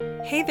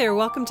Hey there,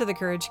 welcome to the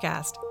Courage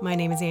Cast. My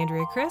name is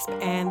Andrea Crisp,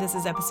 and this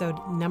is episode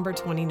number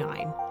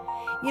 29.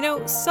 You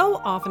know,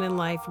 so often in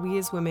life, we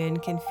as women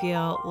can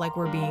feel like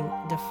we're being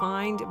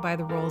defined by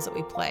the roles that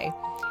we play.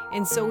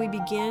 And so we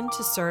begin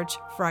to search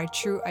for our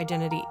true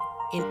identity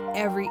in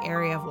every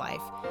area of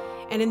life.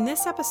 And in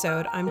this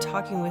episode, I'm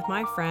talking with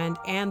my friend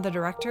and the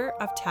director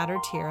of Tattered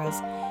Tiaras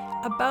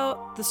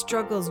about the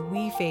struggles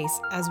we face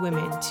as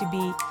women to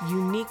be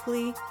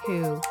uniquely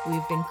who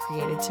we've been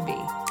created to be.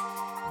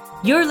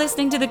 You're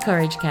listening to the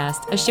Courage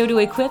Cast, a show to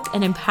equip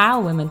and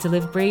empower women to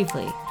live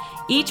bravely.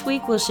 Each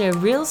week we'll share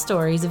real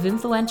stories of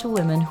influential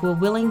women who are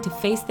willing to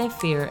face their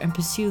fear and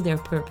pursue their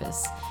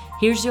purpose.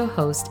 Here's your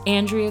host,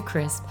 Andrea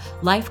Crisp,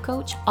 life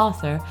coach,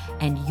 author,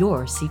 and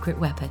your secret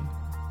weapon.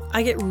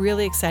 I get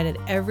really excited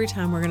every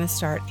time we're going to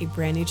start a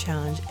brand new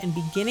challenge, and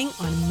beginning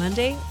on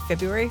Monday,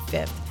 February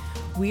 5th,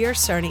 we are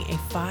starting a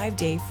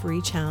 5-day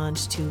free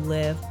challenge to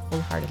live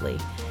wholeheartedly.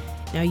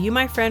 Now, you,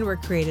 my friend, were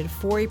created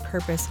for a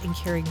purpose and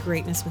carry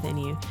greatness within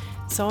you.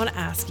 So I want to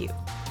ask you,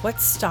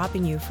 what's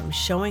stopping you from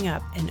showing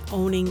up and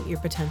owning your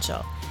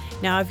potential?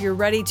 Now, if you're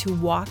ready to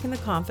walk in the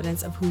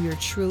confidence of who you're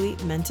truly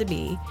meant to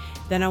be,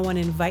 then I want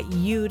to invite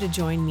you to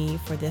join me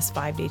for this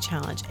 5-day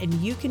challenge. And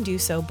you can do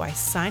so by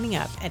signing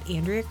up at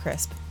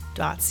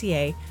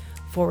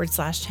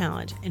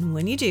andreacrisp.ca/challenge. And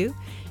when you do,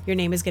 your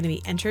name is going to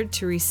be entered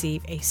to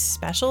receive a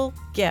special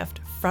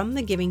gift from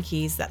the Giving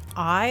Keys that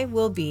I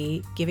will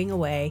be giving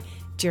away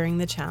during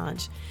the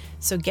challenge.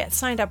 So get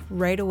signed up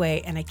right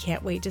away, and I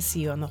can't wait to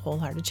see you on the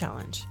Wholehearted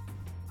Challenge.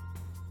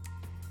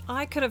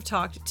 I could have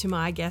talked to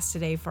my guest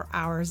today for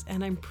hours,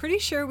 and I'm pretty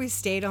sure we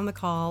stayed on the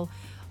call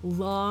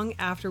long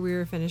after we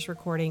were finished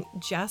recording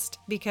just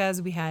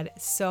because we had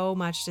so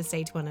much to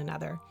say to one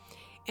another.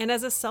 And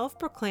as a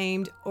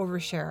self-proclaimed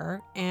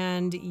oversharer,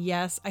 and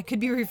yes, I could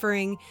be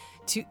referring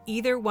to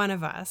either one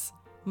of us,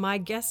 my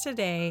guest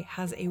today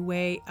has a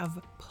way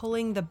of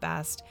pulling the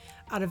best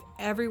out of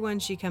everyone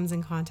she comes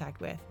in contact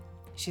with.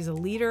 She's a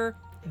leader,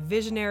 a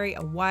visionary,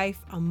 a wife,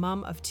 a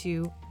mom of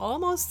 2,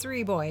 almost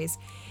 3 boys,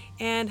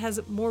 and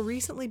has more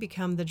recently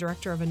become the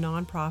director of a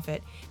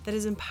nonprofit that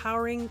is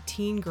empowering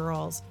teen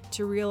girls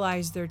to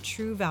realize their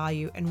true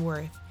value and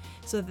worth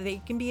so that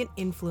they can be an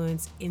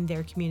influence in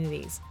their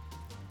communities.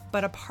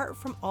 But apart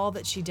from all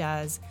that she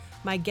does,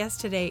 my guest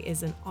today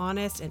is an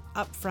honest and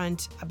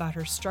upfront about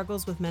her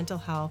struggles with mental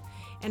health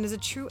and is a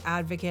true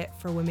advocate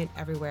for women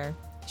everywhere.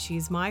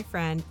 She's my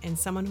friend and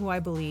someone who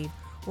I believe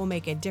will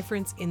make a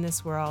difference in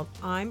this world.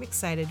 I'm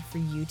excited for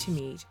you to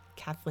meet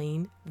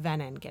Kathleen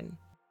Van Engen.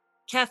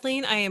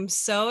 Kathleen, I am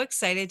so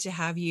excited to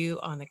have you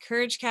on the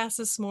Courage Cast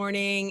this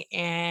morning,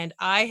 and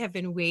I have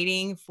been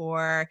waiting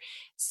for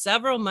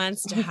several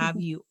months to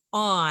have you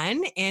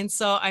on, and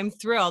so I'm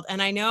thrilled.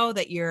 And I know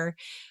that you're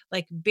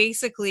like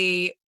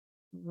basically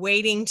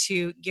waiting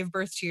to give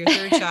birth to your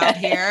 3rd child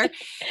here.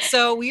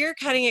 So we are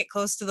cutting it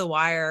close to the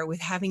wire with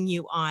having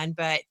you on,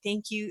 but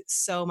thank you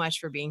so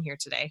much for being here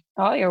today.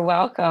 Oh, you're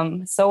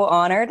welcome. So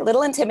honored, a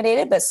little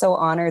intimidated, but so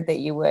honored that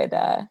you would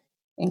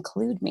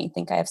include me.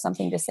 Think I have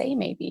something to say,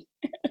 maybe.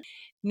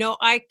 No,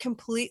 I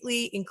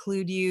completely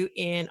include you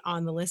in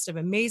on the list of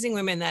amazing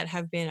women that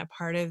have been a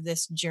part of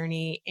this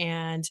journey.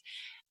 And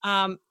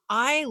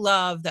I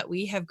love that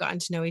we have gotten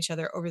to know each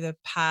other over the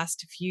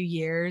past few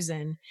years.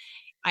 And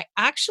I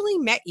actually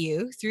met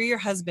you through your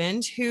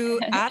husband, who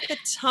at the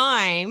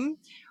time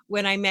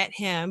when I met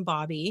him,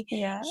 Bobby,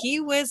 Yeah. he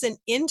was an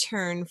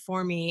intern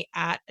for me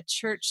at a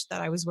church that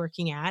I was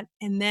working at.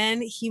 And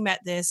then he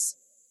met this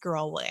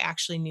girl. Well, I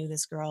actually knew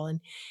this girl,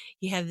 and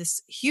he had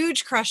this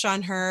huge crush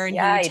on her, and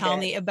Yeah, he would I tell did.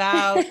 me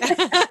about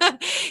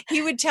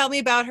he would tell me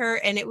about her,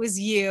 and it was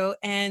you.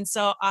 And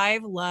so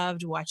I've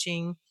loved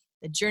watching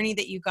the journey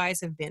that you guys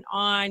have been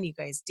on. You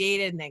guys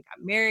dated and then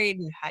got married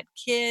and had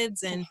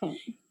kids, and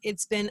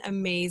it's been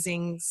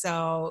amazing.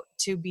 So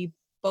to be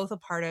both a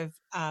part of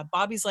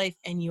Bobby's life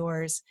and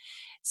yours.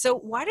 So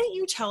why don't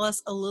you tell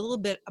us a little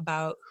bit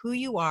about who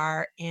you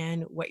are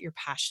and what you're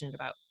passionate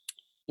about?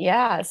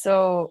 Yeah,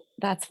 so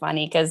that's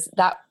funny because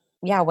it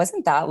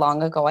wasn't that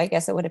long ago. I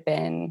guess it would have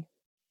been,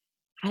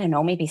 I don't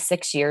know, maybe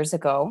 6 years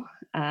ago,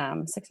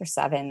 6 or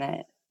 7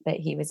 that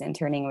he was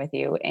interning with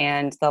you.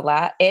 And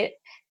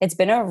it's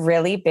been a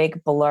really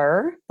big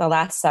blur the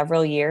last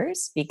several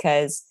years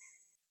because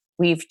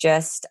we've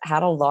just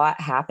had a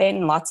lot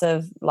happen, lots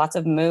of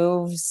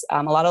moves.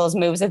 A lot of those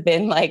moves have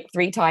been like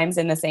 3 times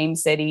in the same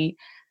city,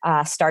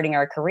 starting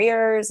our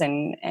careers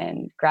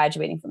and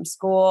graduating from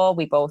school.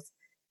 We both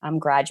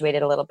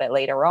graduated a little bit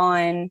later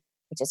on,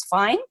 which is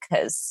fine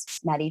because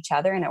met each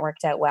other and it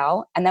worked out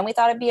well. And then we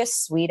thought it'd be a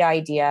sweet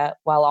idea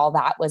while all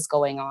that was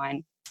going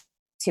on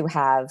to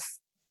have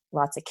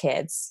lots of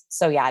kids.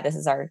 So yeah, this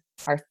is our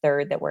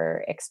 3rd that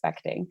we're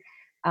expecting.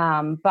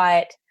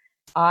 But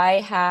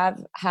I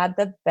have had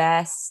the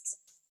best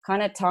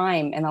kind of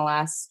time in the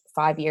last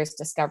 5 years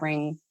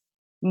discovering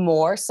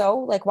more so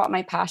like what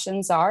my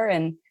passions are.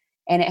 And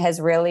it has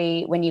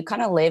really, when you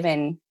kind of live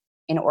in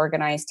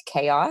organized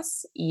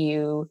chaos,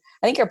 I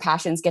think your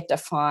passions get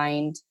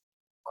defined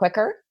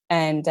quicker.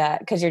 And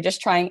because you're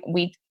just trying,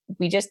 we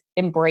we just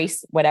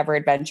embrace whatever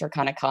adventure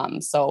kind of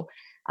comes. So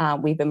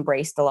we've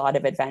embraced a lot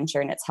of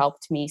adventure, and it's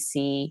helped me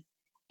see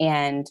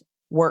and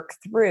work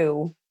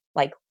through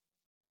like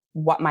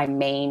what my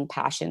main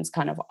passions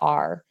kind of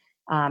are,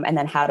 and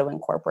then how to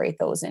incorporate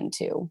those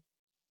into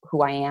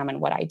who I am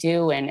and what I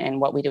do, and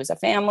what we do as a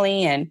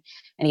family, and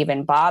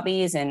even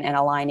Bobby's, and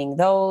aligning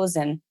those.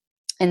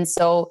 And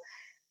so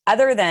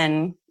other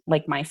than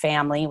like my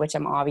family, which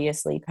I'm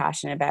obviously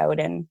passionate about,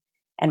 and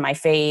my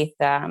faith,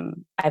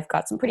 I've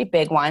got some pretty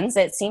big ones.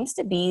 It seems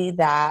to be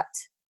that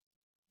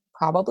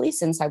probably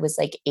since I was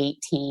like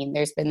 18,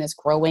 there's been this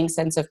growing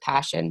sense of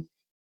passion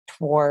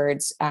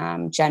towards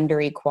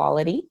gender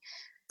equality,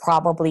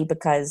 probably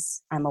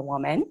because I'm a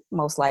woman,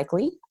 most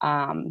likely.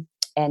 And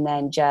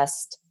then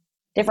just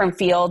different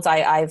fields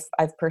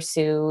I've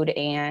pursued,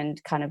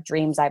 and kind of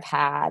dreams I've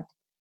had,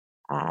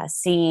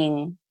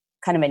 seeing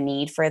kind of a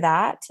need for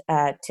that,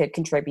 to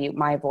contribute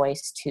my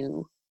voice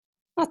to,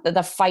 not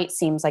the fight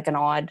seems like an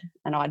odd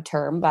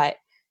term, but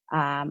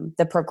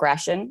the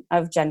progression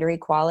of gender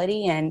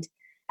equality. And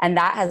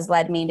that has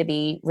led me to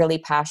be really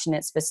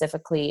passionate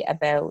specifically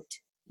about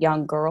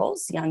young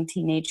girls, young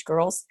teenage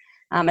girls,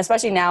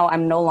 especially now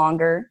I'm no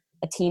longer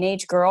a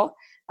teenage girl.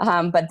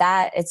 But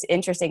that, it's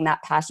interesting,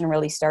 that passion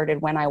really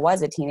started when I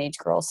was a teenage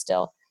girl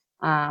still,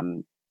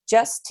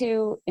 just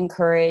to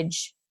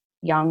encourage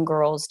young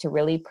girls to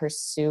really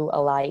pursue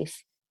a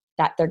life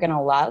that they're going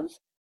to love,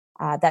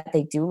 that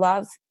they do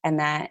love, and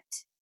that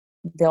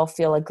they'll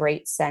feel a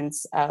great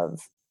sense of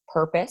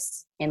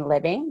purpose in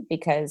living,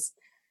 because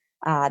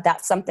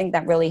that's something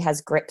that really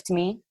has gripped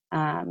me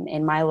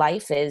in my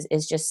life,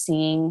 is just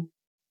seeing,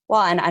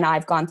 well, and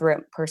I've gone through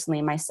it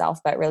personally myself,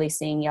 but really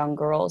seeing young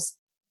girls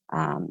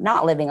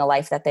not living a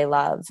life that they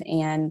love,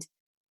 and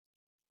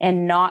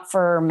not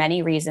for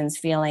many reasons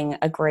feeling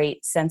a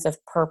great sense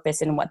of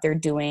purpose in what they're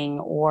doing,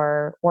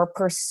 or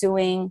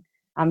pursuing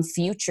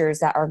futures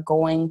that are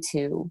going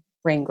to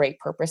bring great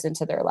purpose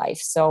into their life.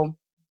 So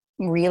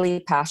I'm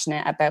really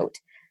passionate about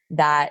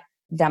that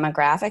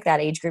demographic, that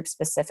age group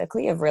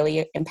specifically, of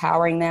really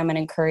empowering them and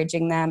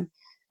encouraging them.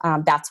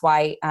 That's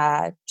why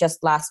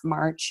just last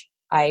March,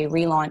 I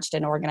relaunched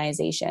an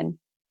organization,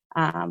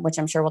 which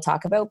I'm sure we'll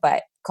talk about,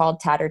 but called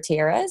Tatter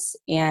Tiaras.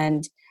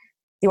 And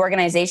the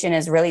organization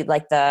is really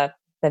like the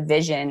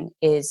vision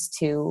is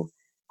to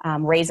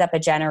raise up a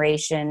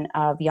generation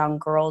of young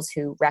girls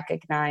who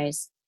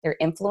recognize their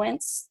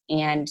influence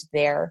and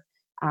their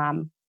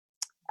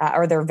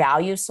or their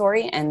value,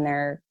 and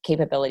their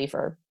capability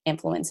for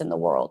influence in the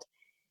world.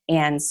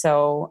 And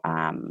so,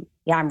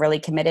 yeah, I'm really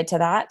committed to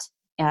that.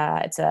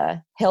 It's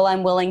a hill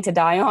I'm willing to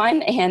die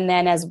on. And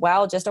then as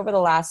well, just over the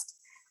last,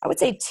 I would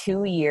say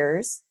 2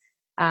 years,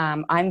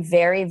 I'm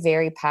very,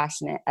 very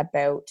passionate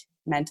about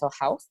mental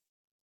health,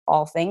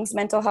 all things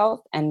mental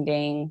health,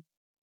 ending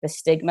the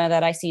stigma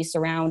that I see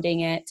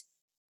surrounding it,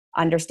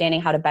 understanding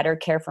how to better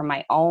care for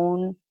my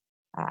own.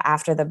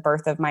 After the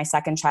birth of my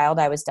second child,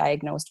 I was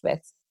diagnosed with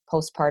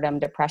postpartum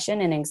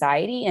depression and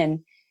anxiety. And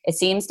it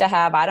seems to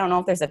have, I don't know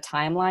if there's a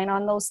timeline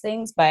on those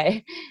things,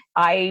 but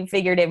I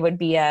figured it would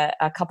be a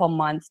couple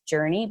month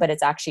journey, but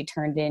it's actually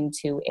turned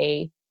into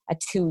a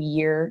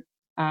 2-year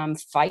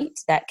fight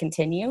that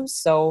continues.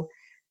 So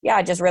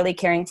yeah, just really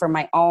caring for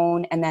my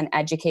own, and then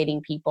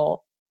educating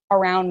people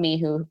around me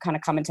who kind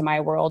of come into my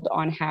world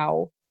on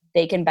how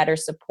they can better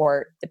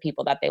support the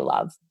people that they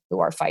love who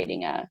are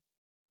fighting a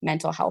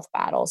mental health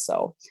battle.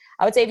 So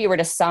I would say if you were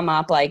to sum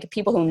up, like,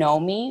 people who know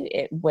me,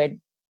 it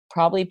would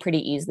probably pretty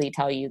easily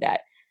tell you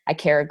that I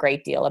care a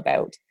great deal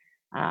about,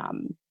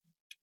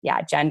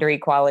 gender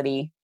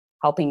equality,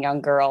 helping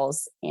young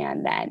girls,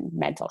 and then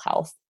mental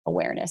health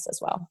awareness as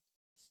well.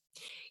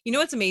 You know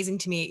what's amazing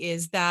to me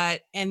is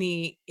that,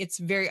 it's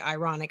very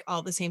ironic all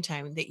at the same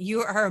time, that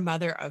you are a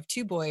mother of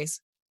 2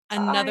 boys,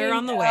 another I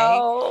on the way,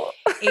 know.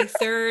 a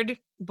third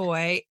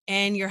boy,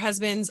 and your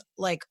husband's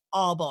like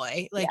all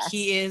boy. Like, Yes.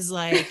 he is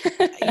like,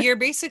 you're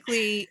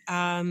basically,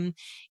 going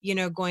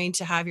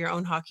to have your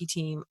own hockey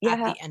team at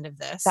Yeah, the end of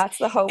this. that's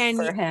the hope And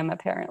for him,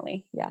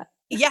 apparently. Yeah.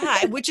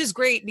 yeah, which is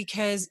great,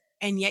 because,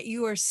 and yet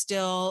you are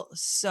still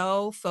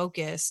so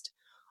focused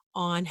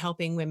on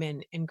helping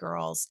women and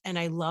girls. And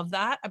I love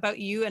that about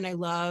you. And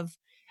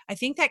I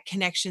think that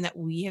connection that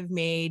we have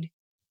made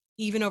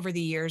even over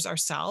the years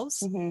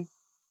ourselves Hmm.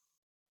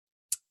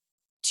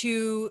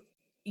 to,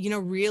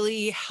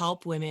 really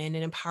help women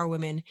and empower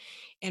women.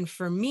 And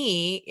for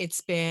me,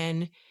 it's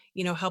been,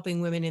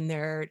 helping women in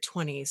their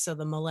 20s. So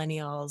the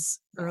millennials,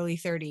 Yeah. early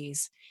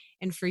 30s.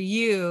 And for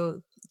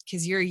you,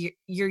 because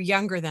you're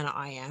younger than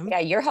I am, Yeah,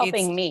 you're it's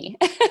helping me,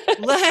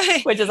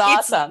 like, which is it's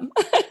awesome.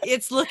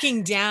 it's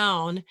looking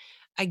down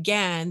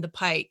again the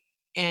pike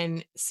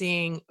and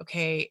seeing,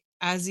 okay,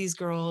 as these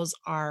girls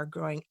are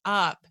growing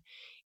up,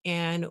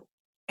 and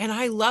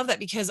I love that,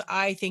 because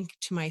I think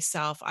to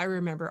myself, I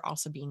remember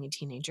also being a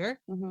teenager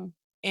Hmm.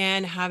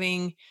 and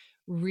having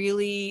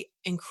really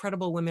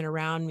incredible women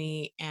around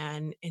me,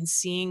 and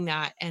seeing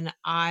that, and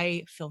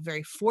I feel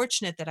very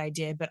fortunate that I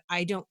did, but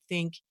I don't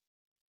think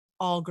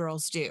all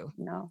girls do.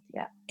 No,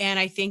 yeah. And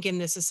I think in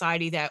the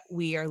society that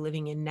we are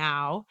living in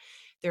now,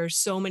 there's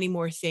so many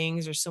more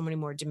things, there's so many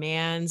more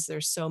demands,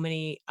 there's so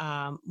many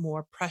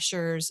more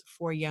pressures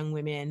for young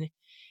women,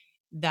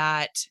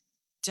 that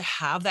to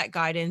have that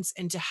guidance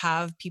and to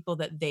have people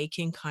that they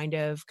can kind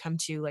of come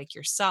to, like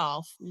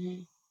yourself,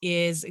 Mhm.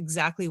 is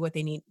exactly what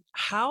they need.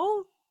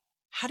 How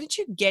did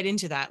you get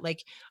into that?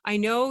 Like, I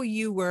know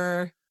you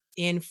were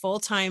in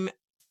full-time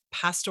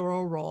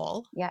pastoral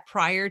role Yeah.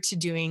 prior to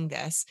doing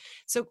this.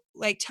 So,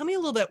 like, tell me a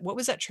little bit, what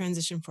was that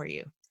transition for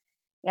you?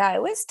 Yeah,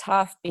 it was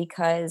tough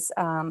because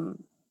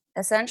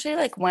essentially,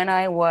 like when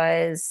I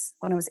was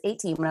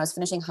 18, when I was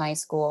finishing high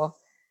school,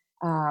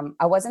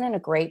 I wasn't in a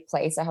great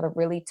place. I had a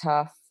really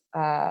tough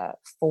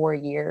 4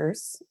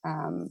 years.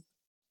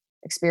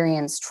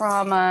 Experienced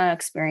trauma,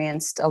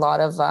 experienced a lot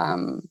of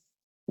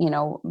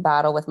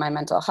battle with my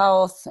mental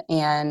health,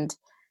 and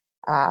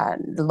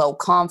low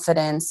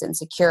confidence,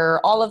 insecure,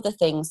 all of the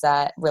things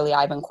that really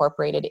I've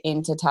incorporated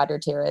into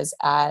Tattered Tiras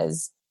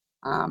as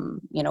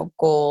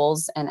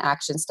goals and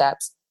action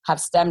steps have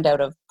stemmed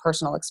out of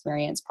personal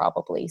experience,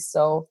 probably.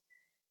 So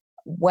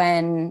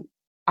when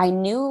I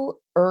knew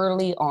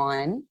early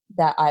on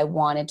that I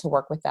wanted to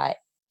work with that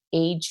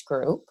age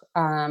group,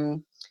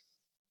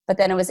 but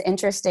then it was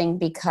interesting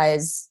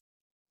because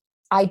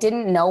I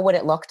didn't know what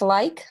it looked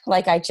like.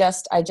 Like I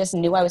just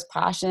knew I was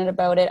passionate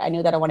about it. I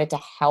knew that I wanted to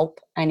help.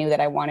 I knew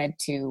that I wanted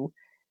to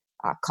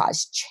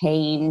cause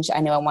change.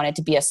 I knew I wanted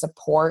to be a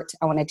support.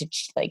 I wanted to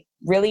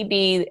really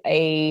be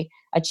a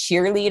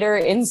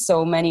cheerleader in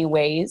so many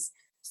ways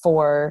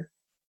for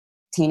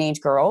teenage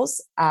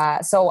girls.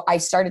 So I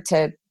started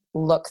to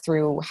look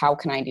through how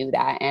can I do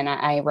that. And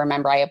I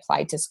remember I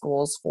applied to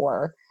schools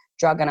for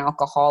drug and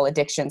alcohol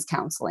addictions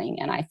counseling.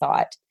 And I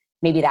thought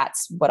maybe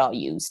that's what I'll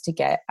use to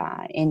get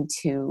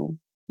into,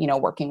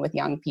 working with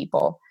young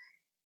people.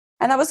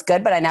 And that was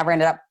good, but I never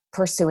ended up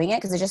pursuing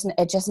it because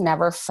it just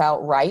never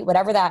felt right.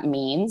 Whatever that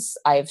means,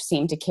 I've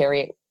seemed to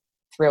carry it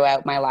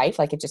throughout my life.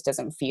 Like, it just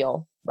doesn't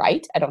feel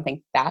right. I don't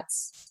think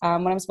that's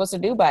what I'm supposed to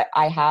do, but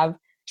I have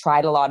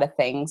tried a lot of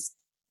things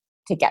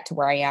to get to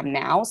where I am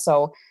now.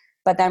 So,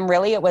 but then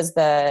really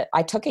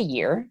I took a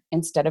year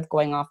instead of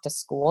going off to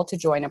school to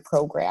join a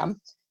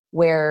program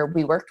where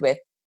we worked with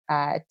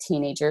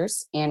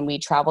teenagers, and we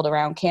traveled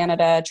around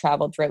Canada,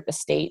 traveled throughout the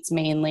States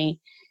mainly.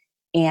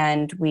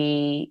 And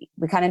we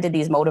kind of did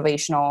these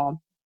motivational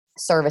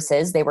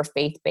services. They were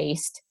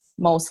faith-based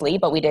mostly,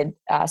 but we did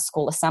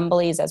school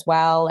assemblies as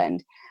well.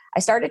 And I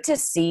started to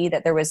see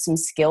that there was some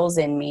skills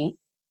in me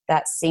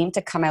that seemed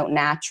to come out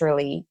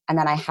naturally. And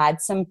then I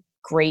had some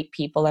great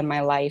people in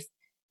my life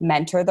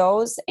mentor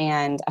those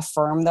and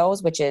affirm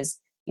those, which is,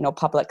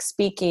 public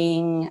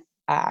speaking,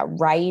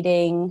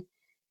 writing,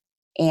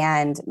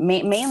 and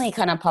mainly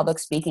kind of public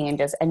speaking,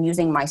 and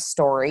using my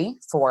story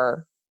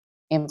for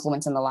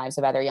influence in the lives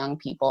of other young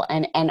people.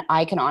 And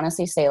I can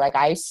honestly say, like,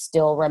 I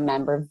still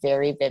remember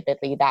very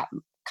vividly that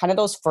kind of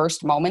those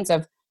first moments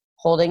of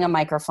holding a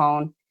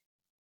microphone,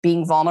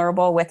 being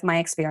vulnerable with my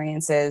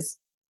experiences,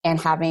 and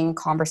having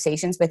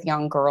conversations with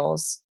young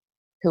girls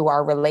who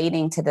are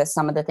relating to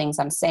some of the things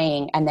I'm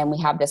saying. And then we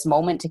have this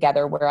moment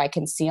together where I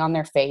can see on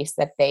their face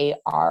that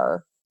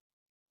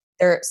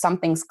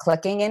something's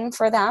clicking in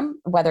for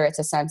them, whether it's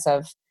a sense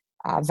of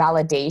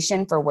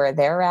validation for where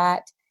they're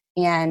at.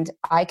 And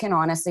I can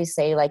honestly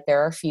say, like,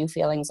 there are a few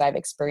feelings I've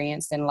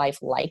experienced in life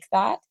like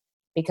that,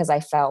 because I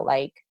felt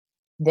like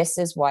this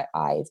is what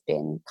I've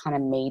been kind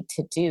of made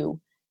to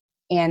do.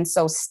 And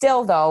so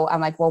still though,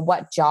 I'm like, well,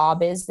 what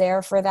job is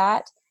there for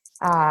that?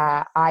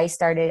 My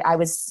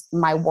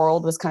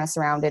world was kind of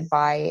surrounded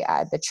by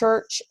the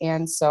church.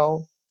 And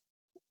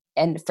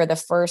for the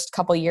first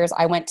couple of years,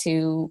 I went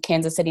to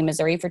Kansas City,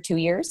 Missouri for 2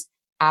 years.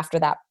 After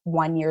that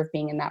 1 year of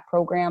being in that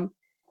program,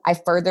 I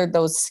furthered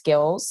those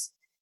skills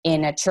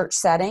in a church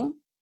setting.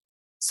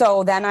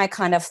 So then I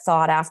kind of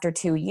thought after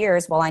 2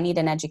 years, well, I need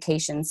an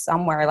education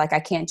somewhere. Like,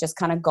 I can't just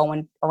kind of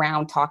go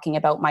around talking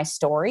about my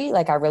story.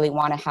 Like, I really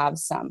want to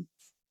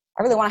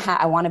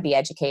be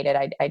educated.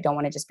 I don't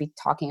want to just be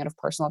talking out of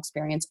personal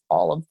experience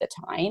all of the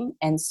time.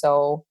 And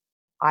so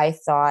I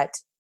thought,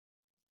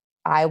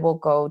 I will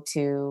go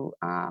to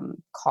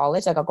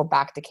college. Like, I'll go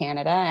back to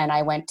Canada. And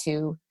I went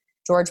to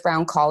George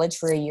Brown College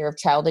for a year of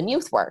child and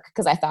youth work,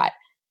 because I thought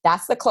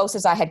that's the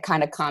closest I had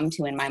kind of come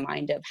to in my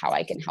mind of how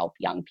I can help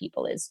young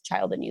people is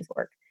child and youth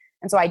work.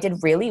 And so I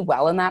did really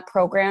well in that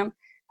program.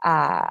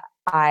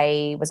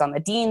 I was on the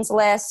dean's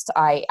list.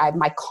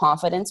 My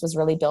confidence was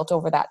really built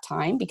over that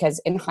time,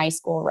 because in high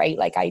school, right,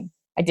 like I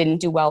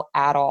didn't do well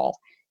at all.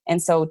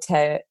 And so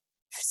to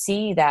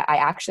see that I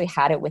actually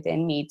had it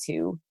within me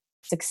to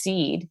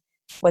succeed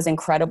was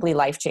incredibly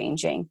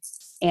life-changing.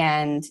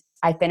 And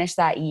I finished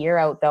that year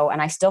out though,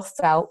 and I still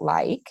felt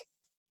like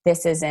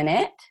this isn't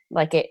it.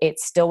 Like it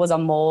still was a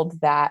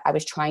mold that I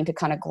was trying to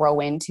kind of grow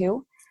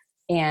into.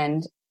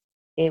 And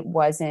I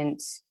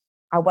wasn't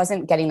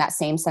getting that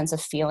same sense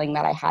of feeling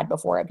that I had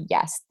before of,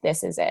 yes,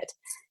 this is it.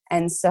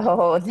 And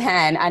so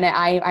then, and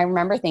I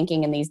remember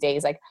thinking in these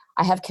days, like,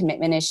 I have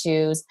commitment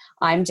issues.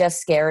 I'm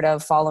just scared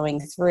of following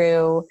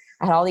through.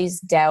 I had all these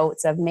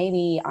doubts of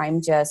maybe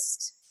I'm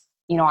just,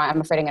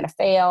 I'm afraid I'm going to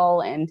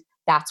fail. And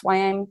that's why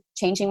I'm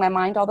changing my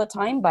mind all the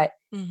time. But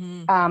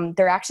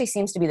there actually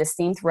seems to be this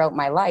theme throughout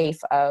my life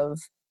of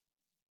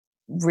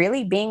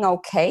really being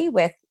okay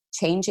with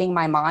changing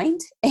my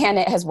mind. And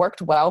it has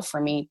worked well for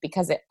me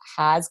because it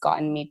has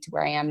gotten me to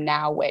where I am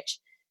now, which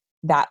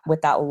that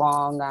with that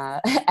long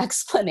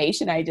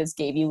explanation I just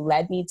gave you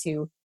led me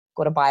to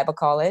go to Bible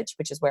college,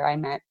 which is where I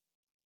met,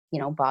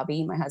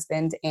 Bobby, my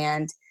husband,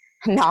 and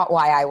not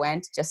why I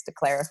went, just to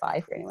clarify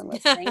for anyone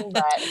listening,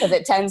 but because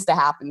it tends to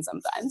happen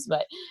sometimes.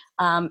 But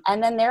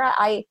and then there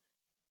I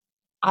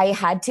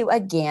had to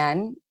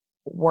again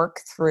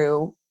work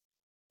through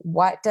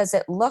what does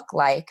it look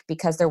like,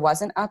 because there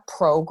wasn't a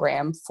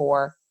program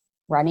for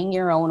running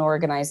your own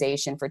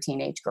organization for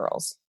teenage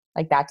girls.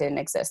 Like that didn't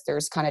exist.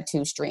 There's kind of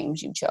two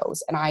streams you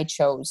chose, and I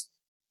chose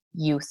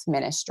youth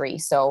ministry.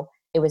 So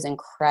it was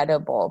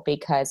incredible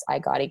because I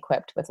got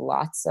equipped with a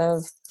lot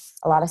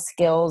of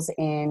skills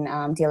in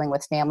dealing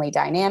with family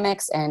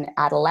dynamics and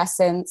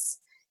adolescence.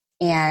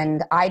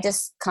 And I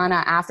just kind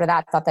of, after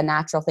that, thought the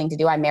natural thing to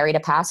do, I married a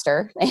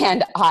pastor,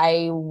 and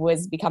I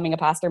was becoming a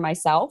pastor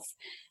myself.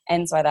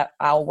 And so I thought,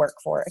 I'll work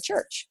for a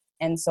church.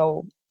 And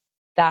so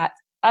that,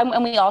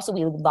 and we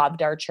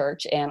loved our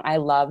church, and I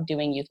loved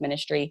doing youth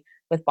ministry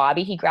with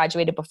Bobby. He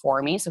graduated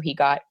before me, so he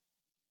got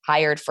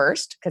hired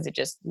first because it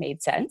just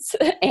made sense.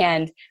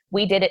 And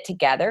we did it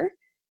together,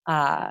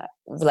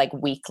 like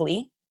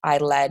weekly. I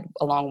led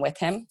along with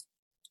him,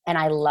 and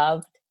I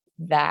loved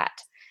that.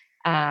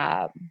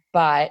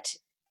 But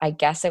I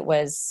guess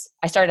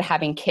I started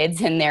having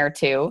kids in there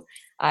too.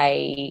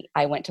 I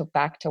went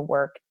back to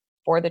work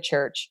for the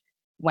church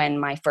when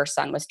my first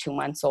son was 2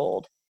 months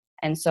old.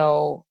 And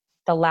so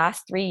the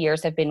last 3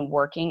 years have been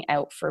working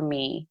out for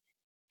me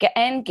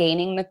and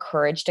gaining the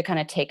courage to kind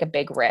of take a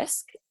big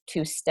risk,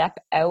 to step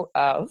out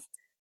of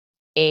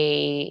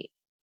a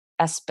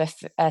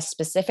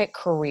specific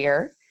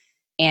career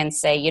and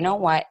say, you know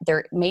what,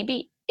 there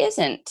maybe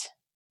isn't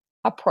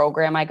a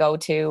program I go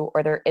to,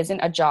 or there isn't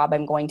a job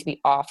I'm going to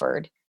be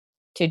offered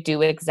to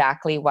do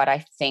exactly what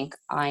I think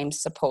I'm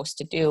supposed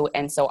to do.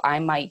 And so I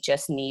might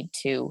just need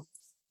to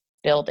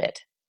build it.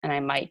 And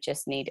and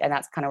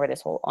that's kind of where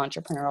this whole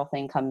entrepreneurial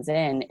thing comes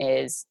in,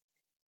 is,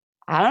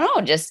 I don't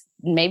know, just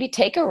maybe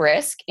take a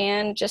risk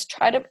and just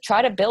try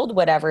to build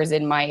whatever's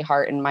in my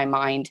heart and my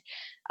mind,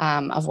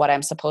 of what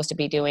I'm supposed to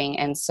be doing.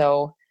 And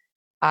so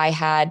I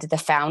had the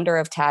founder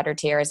of Tattered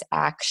Tears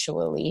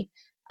actually,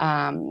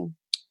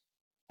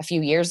 a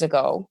few years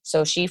ago.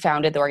 So she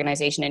founded the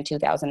organization in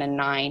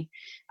 2009,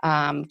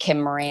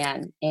 Kim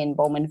Moran in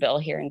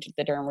Bowmanville here in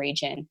the Durham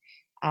region.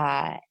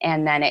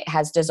 And then it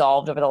has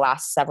dissolved over the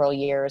last several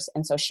years.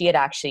 And so she had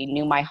actually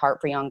knew my heart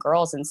for young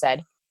girls and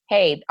said,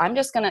 hey,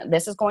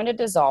 this is going to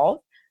dissolve.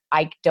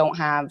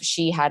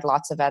 She had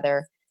lots of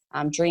other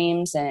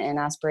dreams and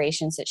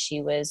aspirations that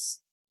she was,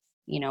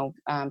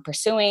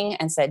 pursuing,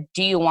 and said,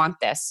 do you want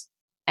this?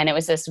 And it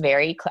was this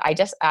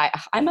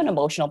I'm an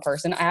emotional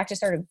person. I actually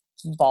started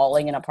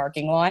bawling in a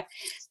parking lot,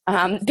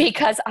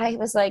 because I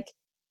was like,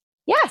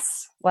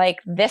 yes, like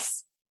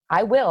this,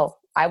 I will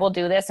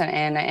do this,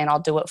 and I'll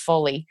do it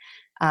fully.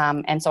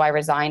 And so I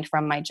resigned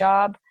from my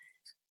job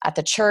at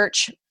the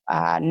church,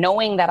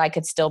 knowing that I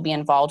could still be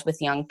involved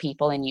with young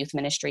people in youth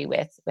ministry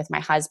with my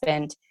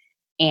husband.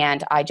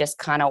 And I just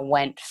kind of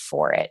went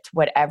for it.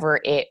 Whatever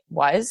it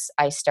was,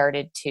 I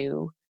started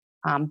to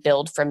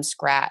build from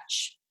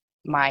scratch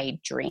my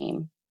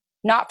dream.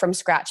 Not from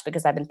scratch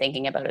because I've been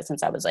thinking about it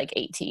since I was like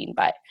 18,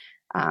 but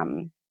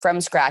from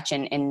scratch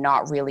and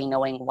not really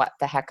knowing what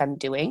the heck I'm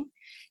doing.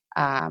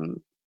 And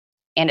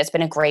it's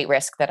been a great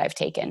risk that I've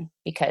taken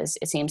because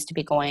it seems to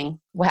be going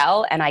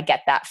well. And I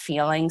get that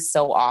feeling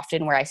so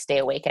often where I stay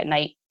awake at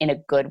night in a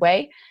good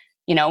way,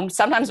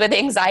 sometimes with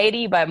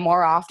anxiety, but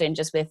more often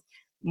just with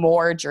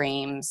more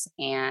dreams,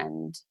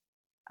 and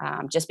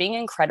just being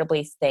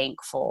incredibly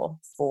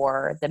thankful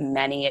for the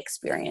many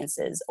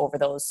experiences over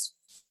those,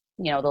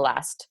 the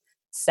last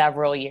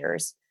several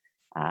years,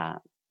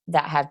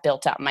 that have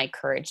built up my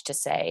courage to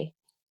say,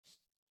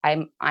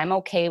 I'm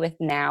okay with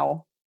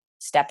now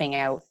stepping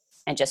out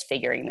and just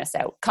figuring this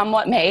out. Come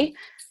what may,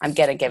 I'm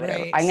going to give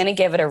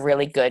it a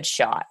really good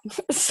shot.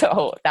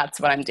 So that's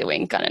what I'm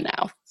doing kind of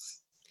now.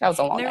 That was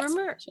a long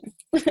explanation.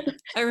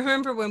 I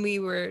remember when we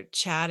were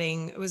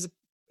chatting, it was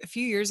a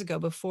few years ago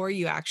before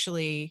you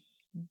actually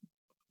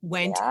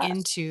went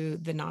into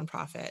the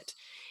nonprofit,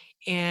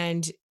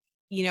 and,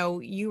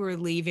 you were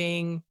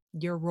leaving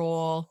your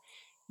role,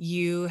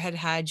 you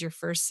had your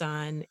first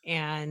son,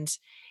 and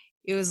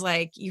it was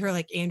like, you were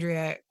like,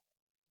 Andrea,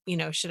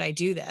 should I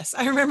do this?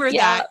 I remember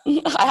that.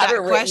 I have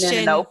it written in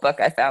a notebook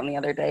I found the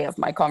other day of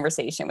my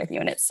conversation with you,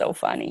 and it's so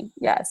funny.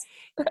 Yes.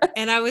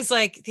 And I was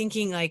like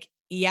thinking like,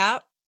 yeah,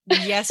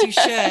 yes, you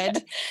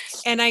should.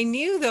 And I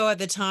knew though at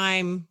the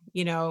time,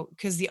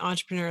 because the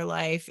entrepreneur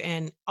life,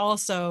 and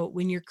also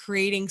when you're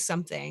creating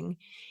something,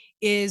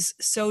 is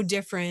so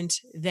different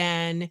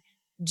than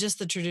just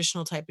the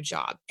traditional type of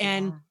job.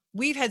 And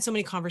we've had so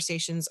many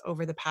conversations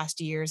over the past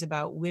years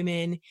about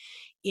women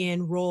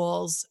in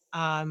roles,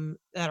 that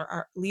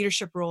are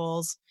leadership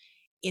roles,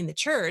 in the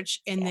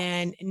church. And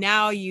then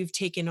now you've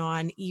taken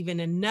on even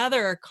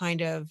another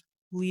kind of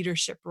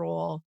leadership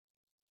role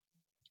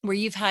where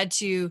you've had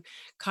to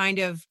kind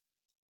of,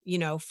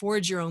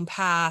 forge your own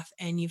path,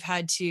 and you've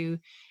had to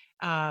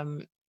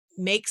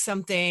make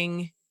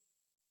something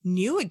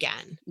new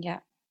again. Yeah.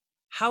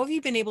 How have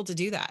you been able to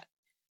do that?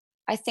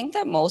 I think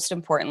that most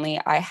importantly,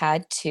 I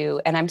had to,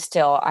 and I'm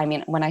still, I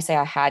mean, when I say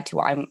I had to,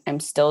 I'm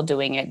still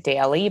doing it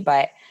daily,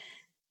 but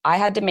I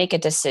had to make a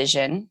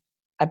decision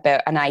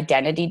about an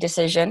identity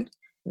decision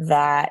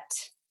that,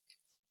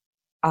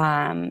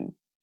 and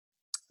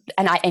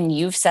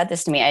you've said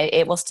this to me,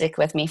 it will stick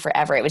with me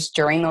forever. It was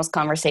during those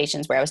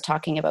conversations where I was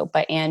talking about,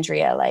 but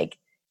Andrea, like,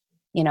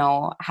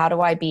 how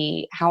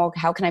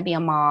can I be a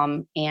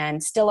mom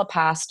and still a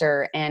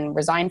pastor and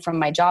resign from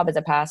my job as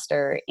a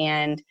pastor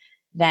and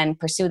then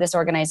pursue this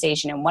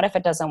organization? And what if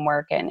it doesn't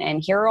work?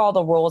 And here are all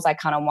the roles I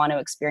kind of want to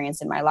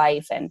experience in my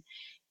life.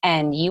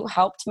 And you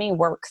helped me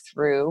work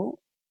through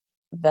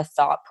the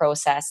thought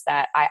process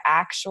that I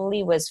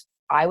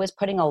was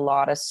putting a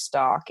lot of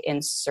stock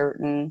in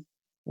certain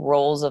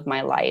roles of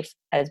my life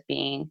as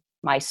being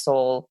my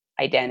sole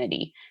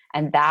identity.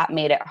 And that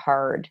made it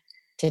hard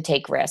to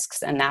take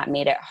risks, and that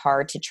made it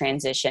hard to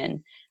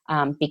transition,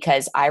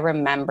 because I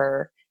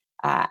remember,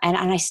 and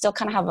I still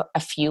kind of have a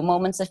few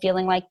moments of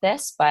feeling like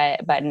this,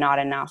 but not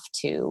enough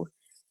to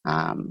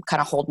kind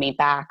of hold me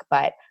back.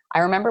 But I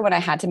remember when I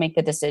had to make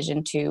the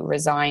decision to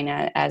resign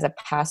as a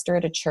pastor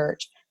at a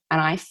church, and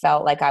I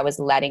felt like I was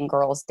letting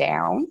girls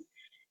down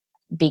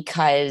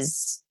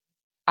because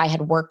I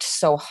had worked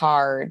so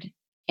hard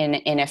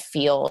in a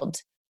field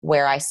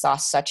where I saw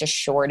such a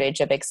shortage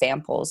of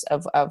examples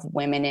of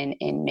women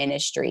in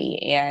ministry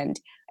and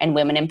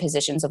women in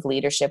positions of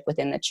leadership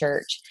within the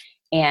church.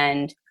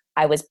 And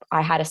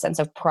I had a sense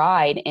of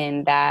pride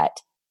in that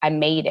I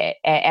made it.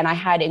 And I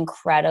had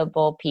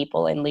incredible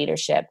people in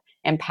leadership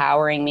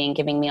empowering me and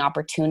giving me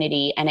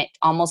opportunity. And it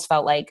almost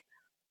felt like,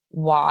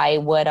 why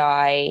would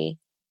I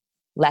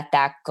let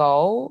that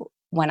go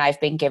when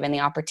I've been given the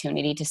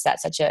opportunity to set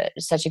such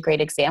a great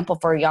example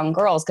for young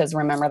girls? Because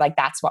remember, like,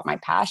 that's what my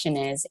passion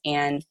is.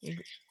 And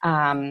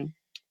I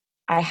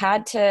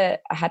had to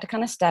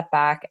kind of step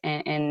back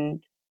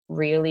and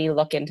really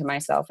look into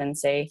myself and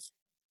say,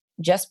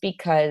 just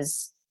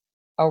because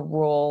a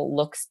role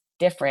looks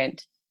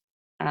different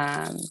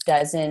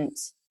doesn't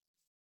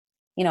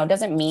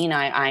mean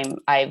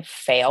I've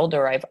failed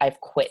or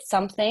I've quit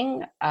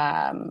something.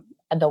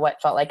 Though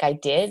it felt like I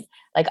did,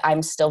 like,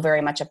 I'm still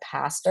very much a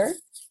pastor.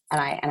 And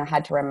I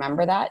had to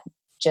remember that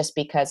just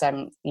because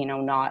I'm,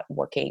 not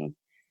working,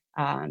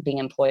 being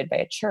employed by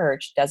a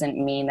church doesn't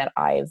mean that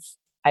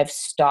I've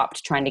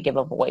stopped trying to give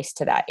a voice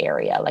to that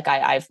area. Like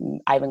I've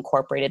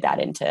incorporated that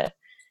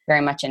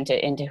very much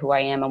into who I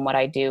am and what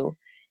I do.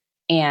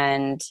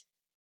 And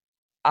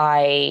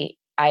I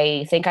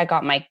think I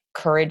got my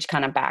courage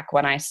kind of back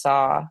when I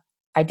saw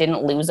I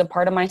didn't lose a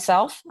part of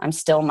myself. I'm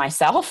still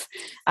myself.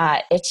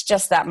 It's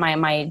just that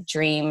my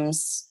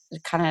dreams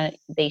kind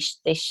of, they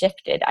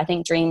shifted. I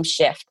think dreams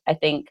shift. I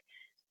think,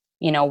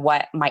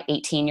 what my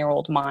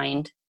 18-year-old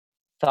mind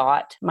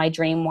thought my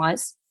dream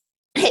was,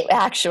 it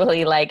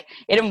actually, like,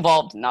 it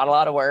involved not a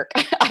lot of work.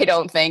 I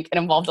don't think it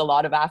involved a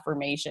lot of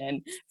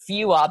affirmation,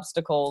 few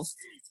obstacles.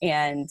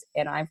 And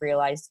I've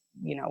realized,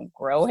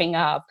 growing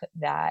up,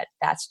 that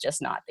that's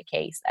just not the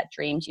case. That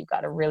dreams, you've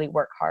got to really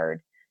work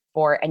hard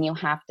for, and you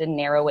have to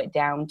narrow it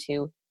down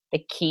to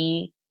the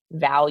key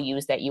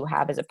values that you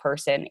have as a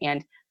person.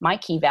 And my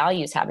key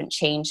values haven't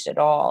changed at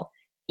all,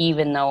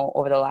 even though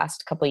over the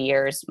last couple of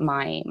years,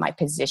 my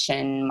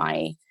position,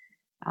 my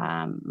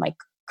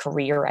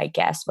career, I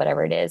guess,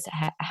 whatever it is,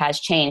 has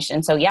changed.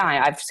 And so,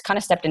 yeah, I've kind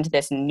of stepped into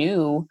this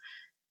new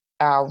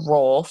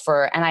role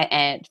for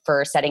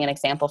setting an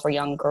example for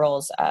young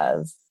girls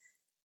of,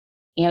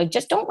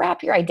 just don't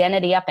wrap your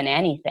identity up in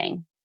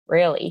anything,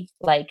 really,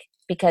 like,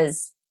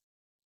 because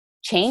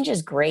change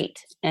is great.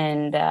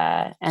 And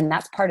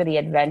that's part of the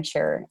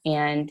adventure.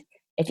 And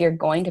if you're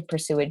going to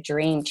pursue a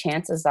dream,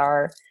 chances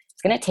are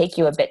it's going to take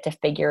you a bit to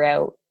figure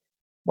out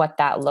what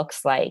that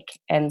looks like.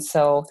 And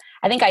so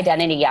I think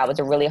identity, was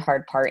a really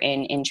hard part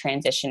in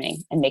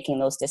transitioning and making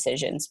those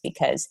decisions,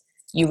 because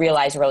you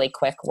realize really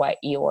quick what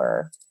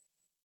your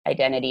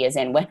identity is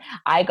in. When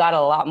I got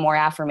a lot more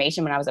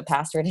affirmation when I was a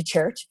pastor at a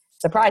church,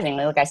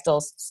 surprisingly, like, I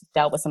still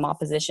dealt with some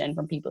opposition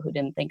from people who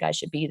didn't think I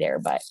should be there,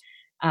 but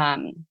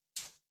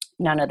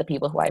none of the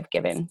people who I've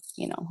given,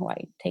 who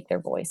I take their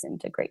voice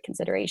into great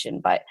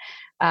consideration. But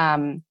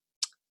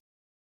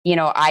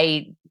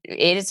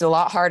it is a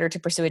lot harder to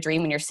pursue a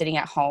dream when you're sitting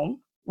at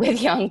home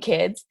with young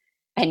kids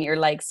and you're,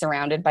 like,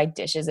 surrounded by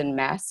dishes and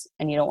mess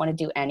and you don't want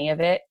to do any of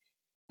it.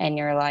 And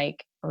you're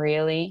like,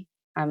 really?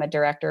 I'm a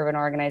director of an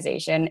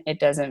organization.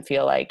 It doesn't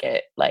feel like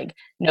it. Like,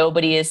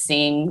 nobody is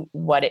seeing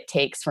what it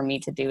takes for me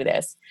to do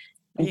this.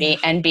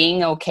 And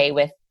being okay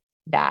with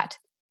that.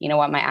 You know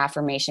what? My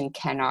affirmation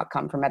cannot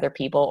come from other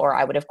people, or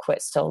I would have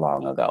quit so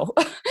long ago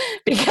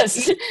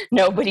because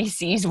nobody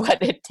sees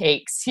what it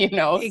takes,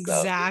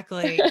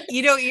 Exactly. So.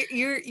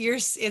 You're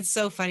it's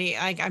so funny.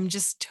 I'm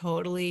just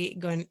totally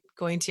going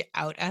going to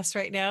out us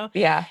right now.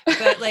 Yeah.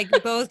 But like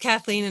both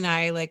Kathleen and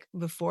I, like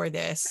before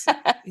this,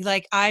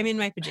 like I'm in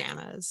my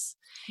pajamas.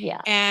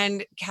 Yeah.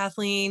 And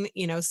Kathleen,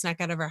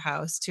 snuck out of her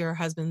house to her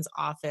husband's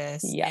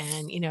office. Yes.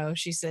 And,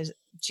 she says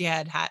she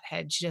had hat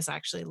head. She doesn't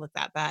actually look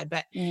that bad.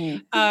 But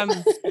Mm.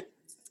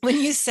 when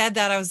you said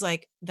that, I was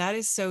like, that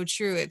is so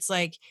true. It's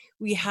like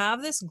we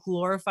have this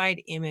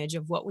glorified image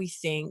of what we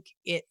think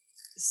it's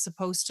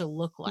supposed to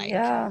look like,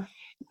 Yeah.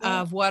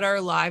 of what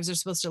our lives are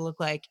supposed to look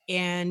like.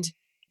 And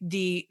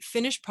the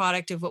finished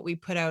product of what we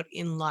put out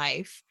in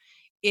life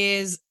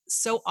is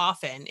so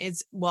often,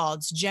 it's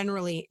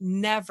generally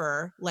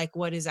never like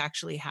what is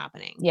actually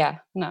happening. Yeah.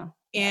 No.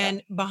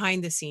 And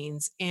behind the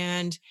scenes,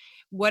 and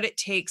what it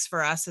takes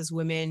for us as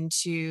women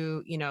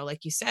to,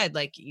 like you said,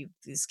 like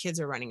these kids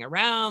are running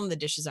around, the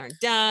dishes aren't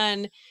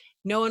done.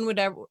 No one would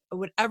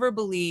ever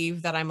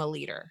believe that I'm a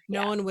leader.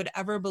 No one would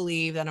ever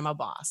believe that I'm a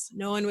boss.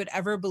 No one would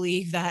ever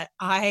believe that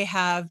I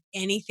have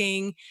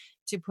anything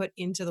to put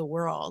into the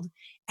world.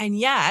 And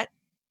yet,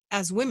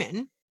 as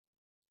women,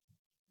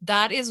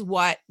 that is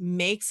what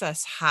makes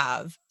us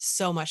have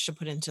so much to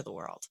put into the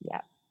world.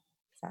 Yeah.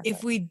 Exactly.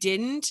 If we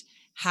didn't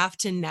have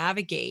to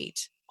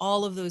navigate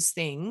all of those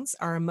things,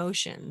 our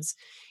emotions,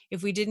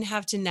 if we didn't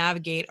have to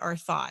navigate our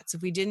thoughts,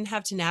 if we didn't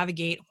have to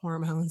navigate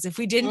hormones, if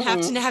we didn't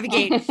have to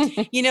navigate,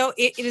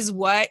 it is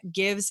what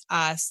gives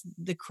us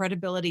the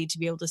credibility to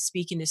be able to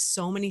speak into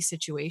so many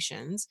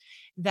situations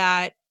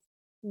that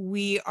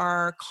we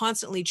are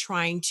constantly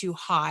trying to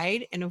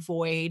hide and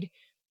avoid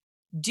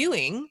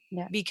doing,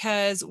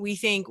 because we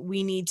think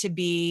we need to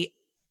be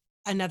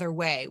another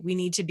way. We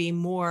need to be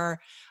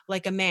more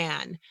like a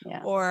man,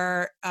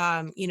 or,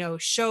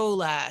 show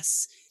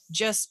less,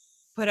 just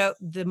put out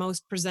the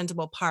most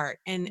presentable part.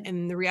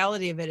 And the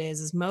reality of it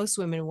is most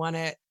women want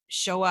to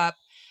show up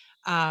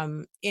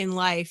in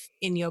life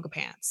in yoga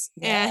pants,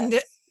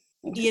 and,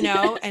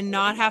 and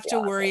not have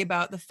to worry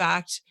about the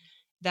fact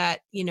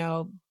that,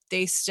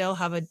 they still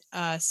have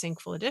a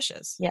sink full of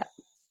dishes. Yeah.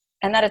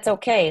 And that it's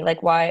okay.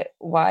 Like, why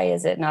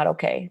is it not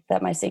okay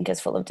that my sink is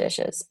full of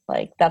dishes?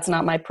 Like, that's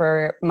not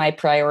my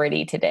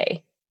priority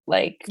today.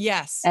 Like,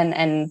 yes.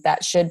 And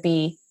that should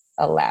be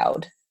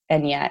allowed.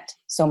 And yet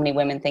so many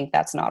women think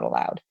that's not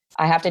allowed.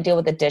 I have to deal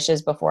with the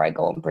dishes before I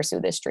go and pursue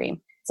this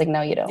dream. It's like,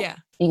 no, you don't. Yeah.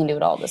 You can do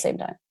it all at the same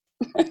time.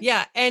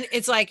 Yeah. And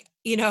it's like,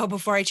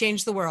 before I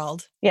change the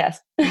world,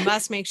 yes,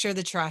 must make sure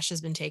the trash has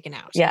been taken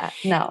out. Yeah.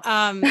 No.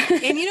 And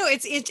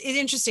it's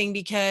interesting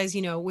because,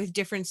 with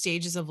different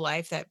stages of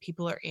life that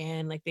people are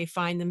in, like they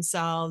find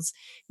themselves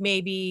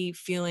maybe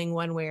feeling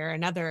one way or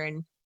another.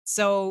 And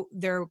so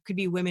there could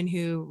be women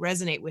who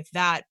resonate with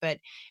that, but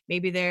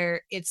maybe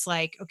it's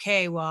like,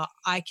 okay, well,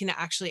 I can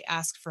actually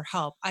ask for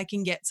help. I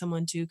can get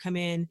someone to come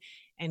in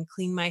and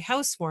clean my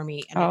house for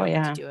me, and I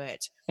don't have to do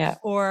it. Yeah.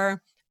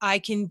 Or I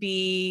can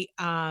be,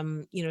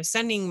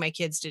 sending my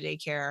kids to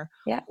daycare,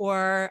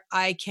 or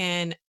I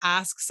can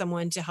ask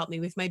someone to help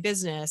me with my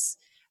business.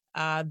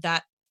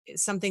 That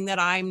is something that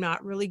I'm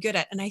not really good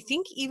at. And I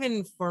think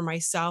even for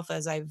myself,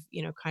 as I've,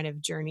 kind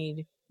of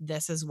journeyed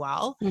this as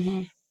well,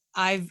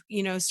 I've,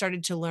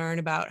 started to learn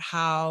about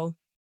how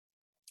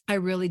I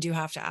really do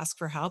have to ask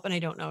for help, and I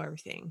don't know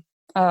everything.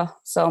 Oh,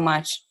 so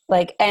much.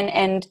 Like,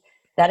 and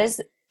that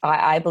is,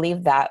 I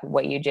believe that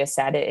what you just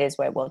said is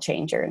what will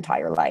change your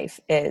entire life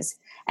is.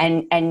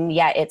 And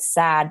yeah, it's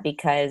sad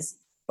because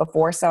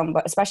before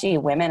especially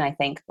women, I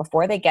think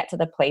before they get to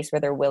the place where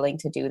they're willing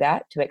to do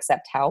that, to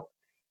accept help,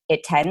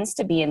 it tends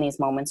to be in these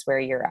moments where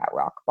you're at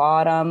rock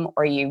bottom,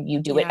 or you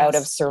do it out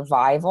of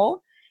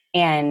survival.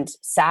 And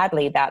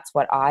sadly, that's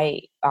what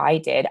I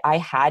did. I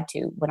had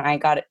to, when I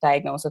got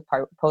diagnosed with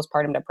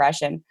postpartum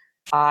depression,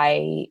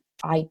 I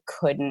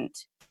couldn't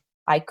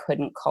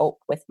cope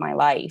with my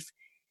life.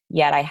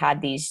 Yet I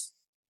had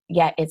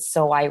it's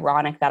so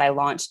ironic that I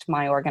launched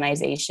my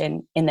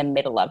organization in the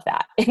middle of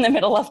that, in the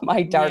middle of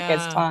my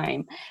darkest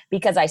time,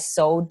 because I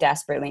so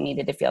desperately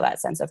needed to feel that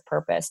sense of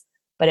purpose.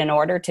 But in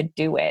order to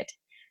do it,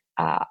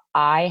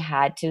 I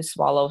had to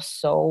swallow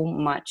so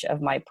much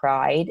of my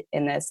pride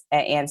in this,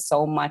 and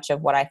so much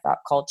of what I thought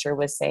culture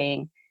was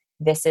saying,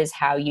 this is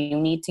how you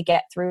need to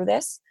get through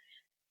this.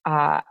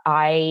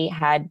 I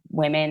had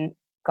women,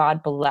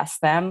 God bless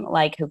them,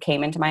 like who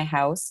came into my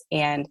house,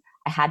 and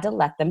I had to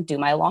let them do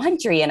my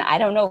laundry. And I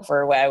don't know,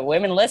 for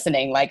women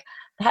listening, like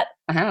that,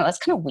 I don't know, that's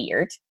kind of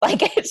weird.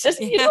 Like, it's just,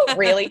 you don't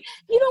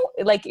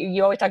like,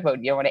 you always talk about,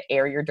 you don't want to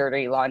air your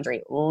dirty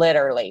laundry.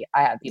 Literally,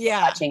 I have people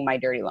touching my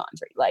dirty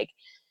laundry. Like,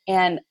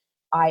 and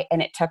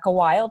it took a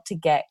while to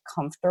get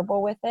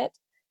comfortable with it.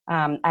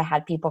 I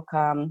had people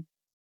come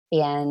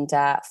and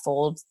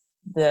fold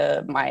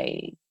my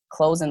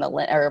clothes in the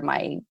or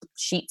my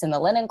sheets in the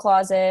linen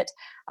closet.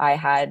 I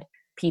had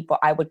people,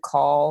 I would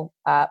call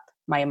up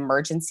my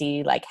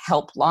emergency like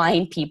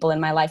helpline people in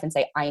my life and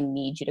say, I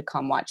need you to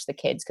come watch the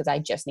kids because I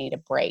just need a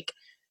break.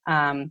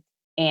 And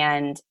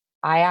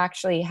I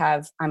actually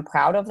I'm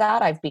proud of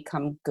that. I've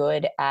become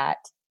good at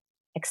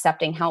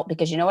accepting help,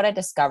 because you know what I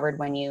discovered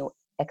when you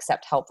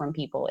accept help from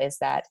people is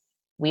that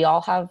we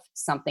all have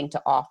something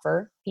to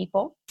offer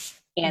people.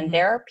 And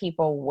there are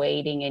people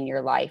waiting in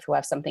your life who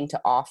have something to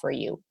offer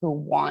you, who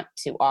want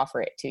to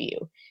offer it to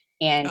you.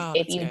 And Oh,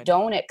 if that's you good.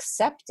 don't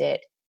accept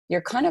it,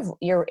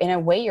 you're in a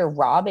way, you're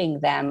robbing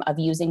them of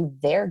using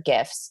their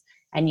gifts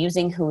and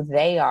using who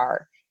they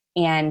are.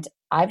 And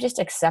I've just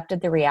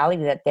accepted the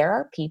reality that there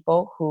are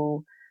people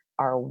who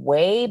are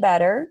way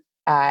better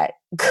at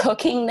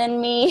cooking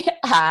than me.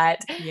 There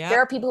Yep.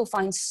 are people who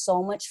find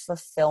so much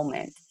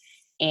fulfillment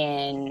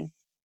in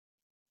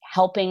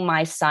helping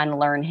my son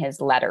learn his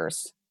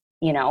letters,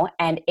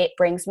 and it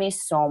brings me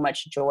so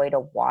much joy to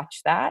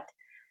watch that.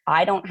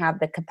 I don't have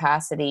the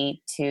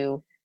capacity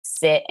to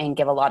sit and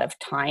give a lot of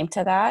time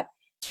to that.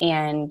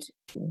 And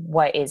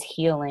what is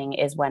healing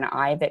is when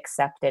I've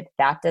accepted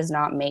that does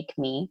not make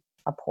me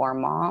a poor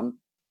mom.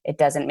 It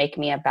doesn't make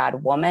me a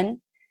bad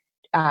woman.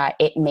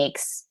 It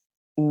makes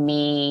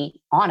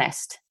me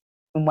honest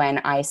when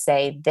I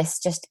say, this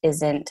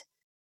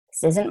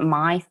isn't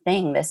my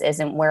thing. This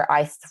isn't where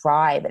I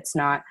thrive. It's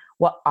not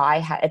what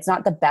it's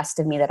not the best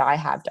of me that I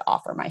have to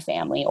offer my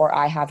family or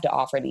I have to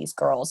offer these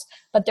girls.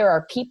 But there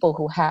are people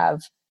who have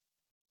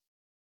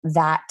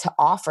that to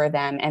offer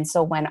them. And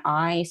so when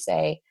I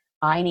say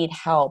I need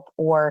help,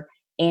 or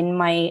in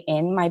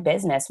my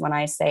business, when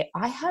I say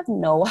I have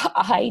no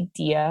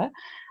idea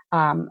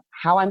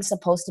how I'm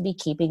supposed to be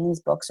keeping these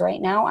books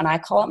right now, and I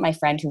call up my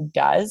friend who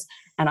does,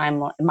 and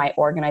I'm my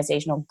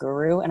organizational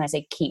guru, and I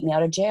say, keep me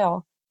out of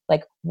jail.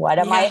 Like,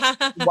 Yeah.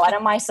 what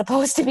am I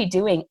supposed to be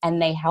doing?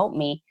 And they help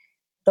me.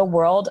 The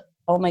world,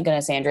 oh my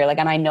goodness, Andrea, like,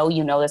 and I know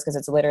you know this because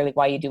it's literally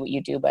why you do what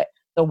you do, but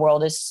the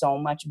world is so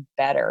much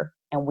better,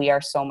 and we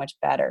are so much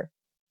better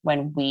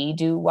when we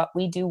do what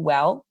we do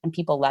well, and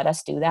people let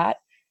us do that.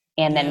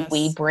 And then we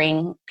Yes.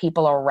 bring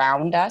people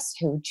around us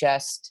who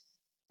just,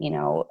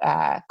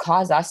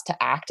 cause us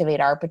to activate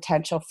our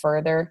potential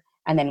further.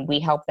 And then we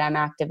help them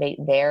activate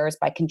theirs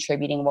by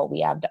contributing what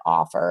we have to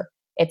offer.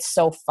 It's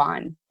so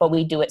fun, but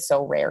we do it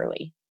so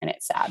rarely, and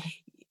it's sad.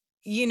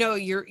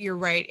 You're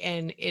right,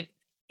 and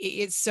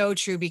it's so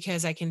true,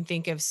 because I can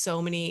think of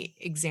so many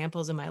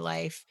examples in my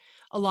life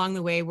along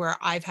the way where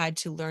I've had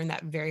to learn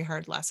that very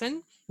hard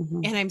lesson,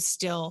 Hmm. and I'm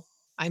still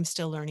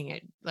learning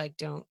it. Like,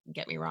 don't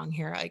get me wrong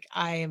here. Like,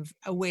 I have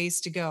a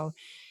ways to go,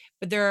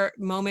 but there are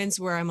moments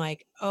where I'm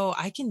like, "Oh,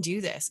 I can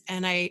do this,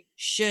 and I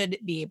should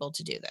be able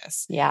to do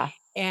this." Yeah.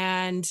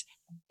 And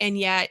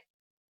yet,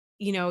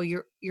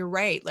 you're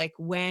right. Like,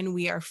 when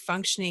we are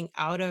functioning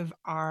out of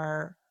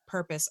our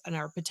purpose and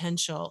our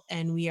potential,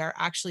 and we are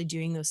actually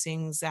doing those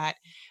things that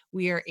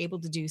we are able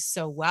to do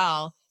so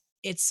well,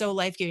 it's so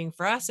life-giving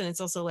for us, and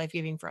it's also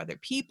life-giving for other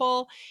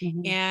people.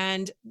 Hmm.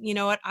 And you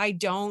know what? I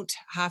don't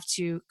have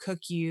to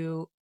cook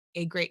you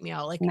a great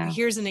meal. Like, No.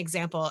 here's an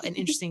example, an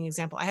interesting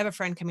example. I have a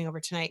friend coming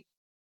over tonight,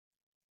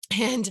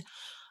 and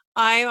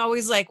I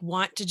always like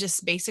want to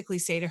just basically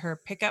say to her,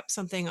 pick up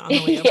something on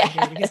the way over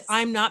here, because Yes.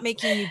 I'm not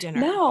making you dinner.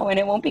 No, and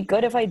it won't be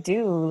good if I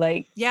do.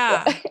 Like,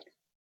 Yeah.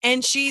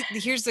 And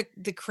here's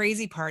the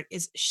crazy part,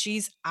 is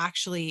she's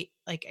actually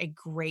like a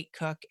great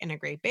cook and a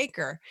great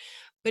baker.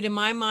 But in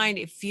my mind,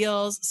 it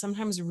feels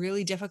sometimes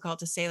really difficult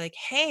to say, like,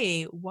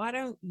 hey, why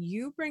don't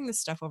you bring the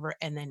stuff over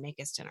and then make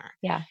us dinner?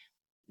 yeah.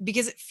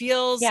 Because it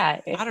feels,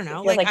 Yeah, I don't it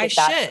know, feels like like I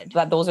should.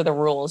 that those are the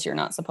rules. You're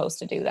not supposed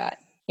to do that.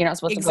 You're not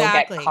supposed to go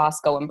get Exactly.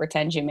 Costco and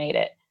pretend you made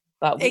it,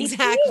 but we do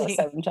Exactly.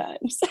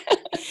 sometimes.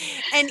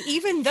 And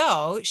even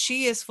though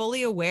she is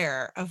fully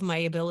aware of my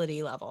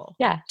ability level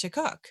Yeah, to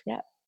cook.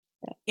 yeah,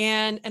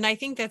 yeah. And I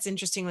think that's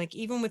interesting, like,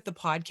 even with the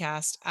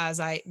podcast,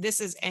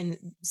 and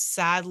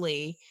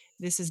sadly,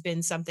 this has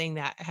been something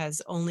that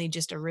has only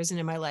just arisen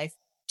in my life,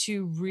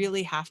 to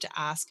really have to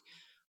ask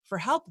for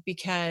help,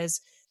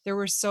 because there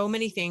were so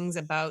many things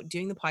about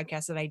doing the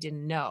podcast that I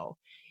didn't know,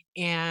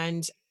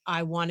 and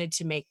I wanted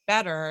to make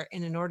better.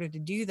 And in order to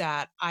do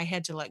that, I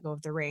had to let go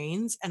of the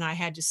reins, and I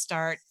had to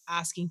start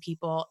asking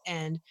people,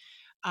 and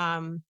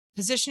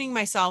positioning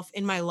myself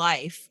in my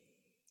life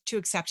to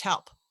accept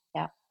help,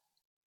 Yeah.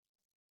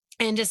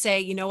 and to say,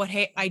 you know what,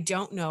 hey, I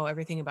don't know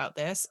everything about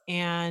this.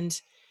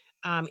 And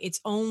it's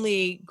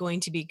only going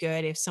to be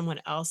good if someone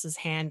else's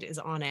hand is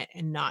on it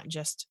and not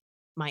just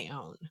my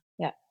own.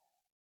 Yeah.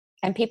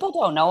 And people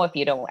don't know if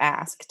you don't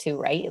ask too,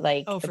 right?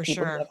 Like Oh, the for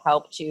people who sure. have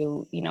helped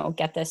you,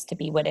 get this to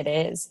be what it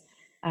is,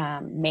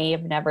 may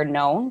have never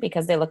known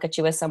because they look at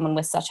you as someone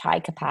with such high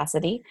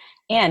capacity.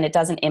 And it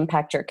doesn't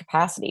impact your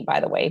capacity, by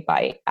the way,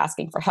 by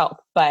asking for help.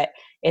 But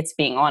it's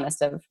being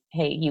honest of,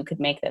 hey, you could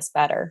make this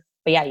better.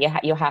 But yeah,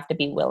 you have to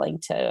be willing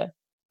to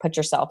put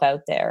yourself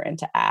out there and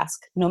to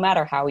ask, no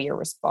matter how you're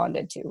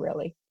responded to,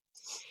 really.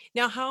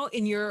 Now, how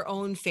in your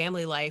own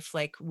family life,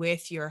 like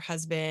with your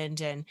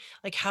husband, and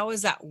like, how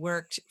has that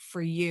worked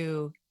for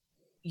you,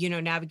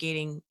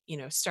 navigating,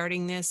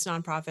 starting this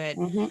nonprofit,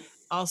 Hmm.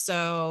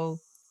 also,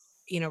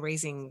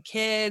 raising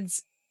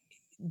kids,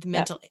 the Yeah.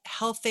 mental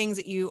health things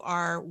that you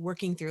are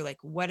working through? Like,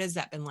 what has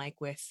that been like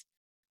with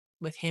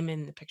him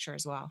in the picture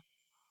as well?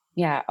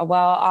 Yeah.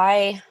 Well,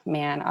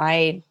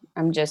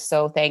 I'm just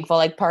so thankful.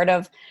 Like part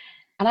of,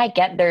 and I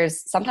get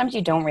there's sometimes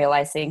you don't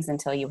realize things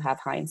until you have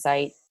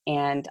hindsight.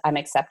 and I'm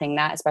accepting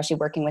that, especially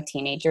working with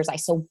teenagers. I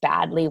so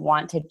badly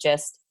want to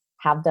just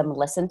have them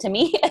listen to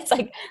me. It's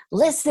like,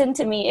 listen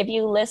to me. If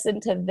you listen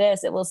to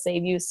this, it will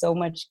save you so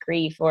much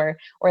grief, or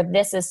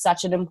this is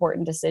such an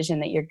important decision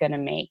that you're going to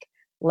make.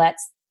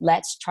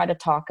 Let's try to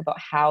talk about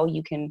how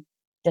you can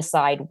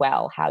decide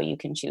well, how you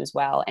can choose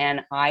well.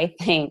 And I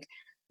think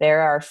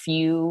there are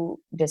few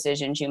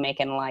decisions you make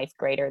in life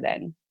greater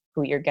than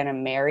who you're going to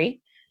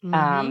marry.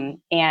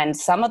 And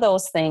some of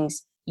those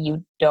things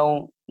you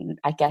don't,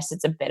 I guess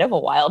it's a bit of a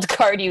wild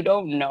card. You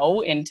don't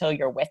know until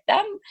you're with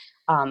them,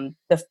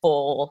 the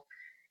full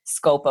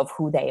scope of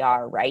who they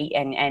are, right?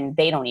 And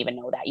they don't even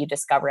know that. You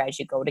discover as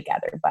you go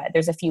together. But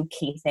there's a few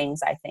key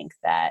things I think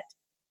that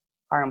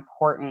are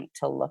important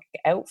to look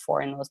out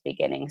for in those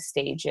beginning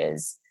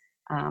stages,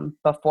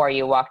 before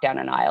you walk down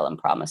an aisle and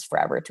promise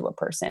forever to a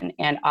person.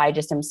 And I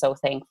just am so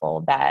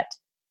thankful that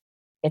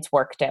it's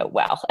worked out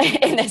well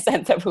in the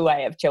sense of who I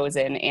have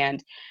chosen.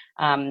 And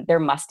there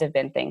must have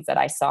been things that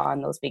I saw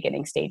in those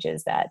beginning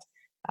stages that,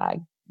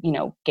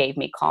 gave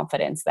me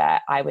confidence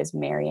that I was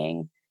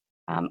marrying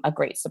a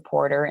great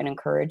supporter and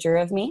encourager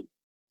of me.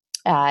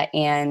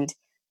 And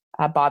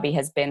Bobby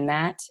has been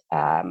that.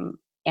 And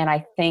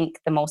I think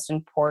the most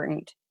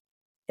important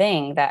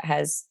thing that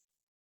has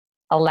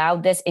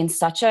allowed this in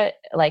such a,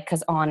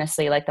 because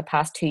honestly, the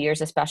past 2 years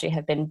especially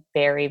have been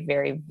very,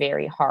 very,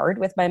 very hard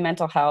with my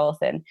mental health.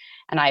 And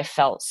I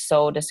felt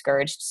so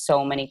discouraged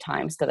so many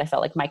times because I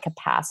felt like my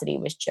capacity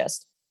was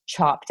just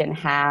chopped in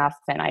half.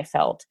 And I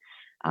felt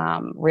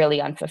really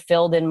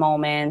unfulfilled in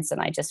moments. And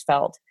I just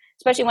felt,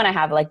 especially when I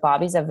have,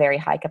 Bobby's a very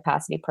high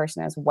capacity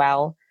person as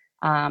well.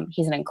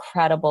 He's an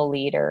incredible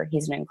leader.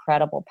 He's an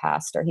incredible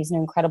pastor. He's an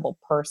incredible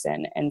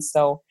person. And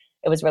so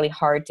it was really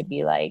hard to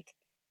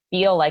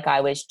feel like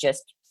I was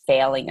just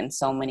failing in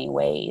so many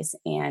ways,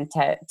 and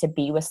to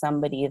be with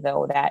somebody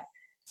though that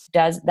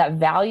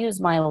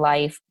values my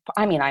life.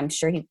 I mean, I'm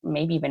sure he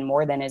maybe even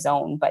more than his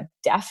own, but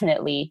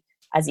definitely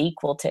as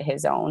equal to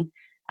his own.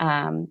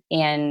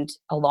 And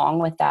along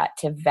with that,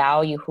 to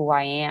value who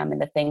I am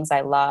and the things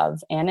I love.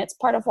 And it's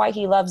part of why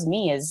he loves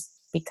me, is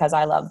because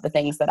I love the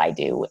things that I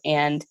do.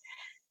 And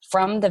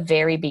from the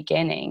very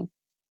beginning,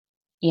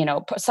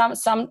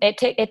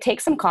 it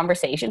takes some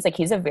conversations.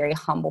 He's a very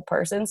humble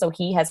person. So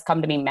he has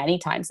come to me many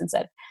times and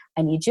said,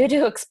 I need you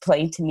to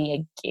explain to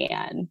me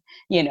again,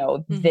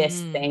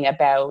 this thing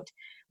about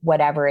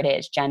whatever it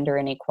is, gender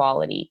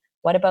inequality.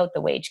 What about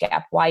the wage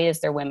gap? Why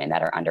is there women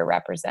that are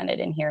underrepresented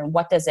in here? And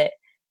what does it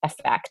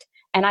affect?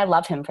 And I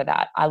love him for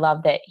that. I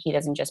love that he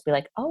doesn't just be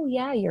like, oh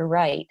yeah, you're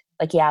right.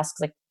 He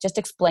asks, just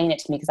explain it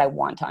to me because I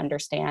want to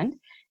understand.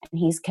 And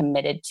he's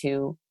committed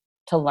to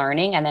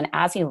learning. And then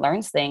as he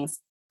learns things,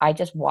 I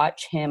just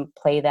watch him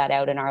play that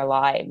out in our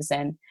lives.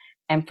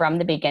 And from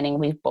the beginning,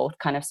 we've both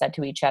kind of said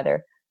to each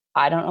other,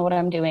 I don't know what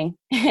I'm doing.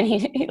 And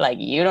he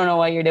you don't know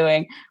what you're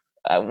doing.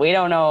 We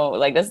don't know.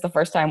 This is the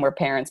first time we're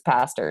parents,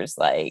 pastors,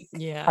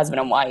 husband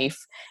and wife.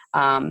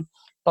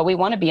 But we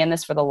want to be in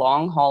this for the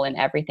long haul in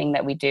everything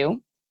that we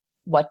do.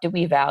 What do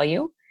we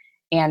value?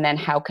 And then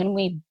how can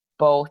we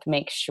both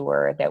make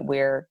sure that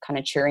we're kind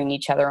of cheering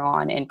each other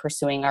on in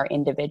pursuing our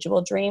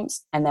individual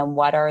dreams? And then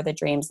what are the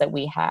dreams that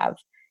we have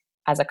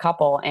as a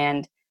couple?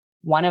 And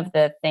one of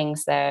the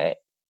things that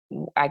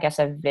I guess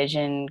a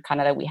vision kind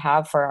of that we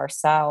have for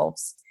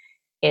ourselves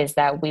is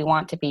that we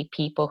want to be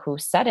people who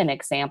set an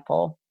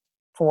example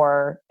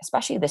for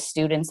especially the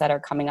students that are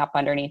coming up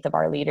underneath of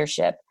our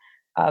leadership,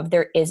 of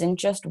there isn't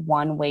just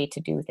one way to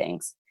do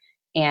things.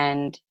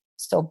 And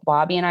so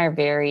Bobby and I are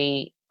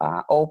very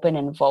open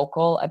and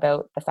vocal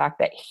about the fact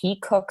that he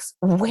cooks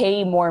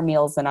way more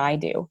meals than I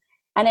do.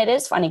 And it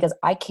is funny because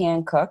I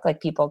can cook.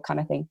 People kind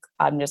of think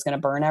I'm just going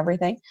to burn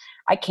everything.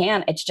 I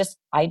can. It's just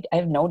I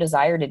have no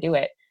desire to do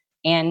it.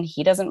 And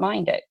he doesn't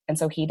mind it. And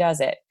so he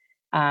does it.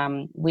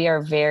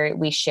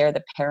 We share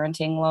the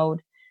parenting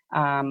load.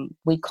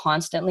 We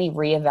constantly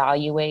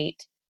reevaluate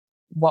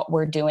what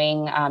we're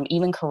doing,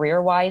 even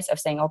career-wise, of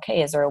saying,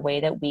 okay, is there a way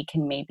that we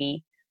can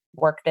maybe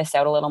work this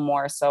out a little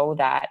more so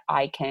that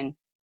I can,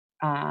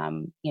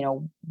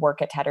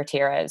 work at Tedder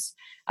Tira's,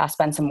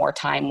 spend some more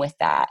time with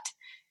that.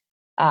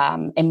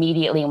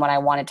 Immediately when I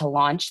wanted to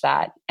launch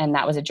that, and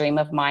that was a dream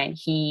of mine,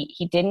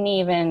 he didn't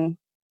even,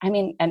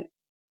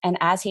 and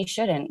as he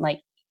shouldn't,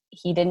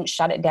 he didn't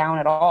shut it down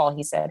at all.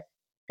 He said,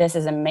 this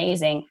is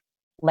amazing.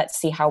 Let's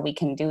see how we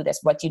can do this.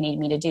 What do you need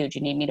me to do? Do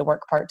you need me to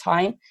work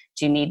part-time?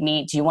 Do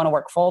you want to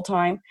work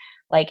full-time?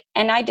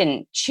 And I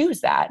didn't choose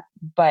that,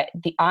 but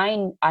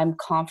I'm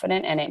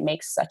confident, and it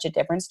makes such a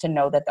difference to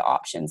know that the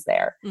option's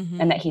there,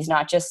 and that he's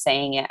not just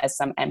saying it as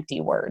some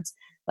empty words.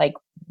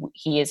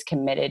 He is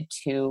committed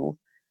to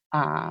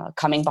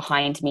coming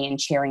behind me and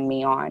cheering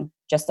me on,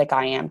 just like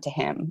I am to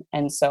him.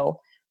 And so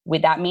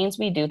that means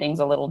we do things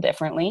a little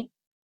differently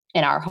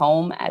in our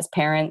home as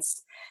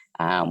parents.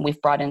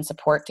 We've brought in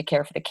support to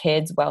care for the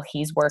kids while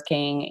he's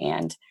working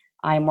and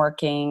I'm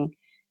working.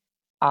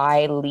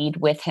 I lead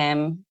with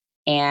him,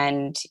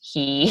 and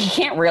he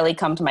can't really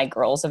come to my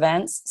girls'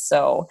 events,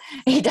 so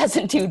he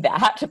doesn't do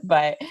that.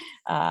 But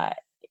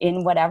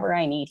in whatever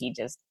I need,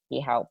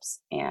 he helps.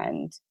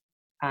 And,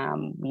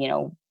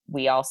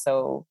 we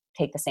also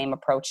take the same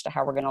approach to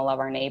how we're going to love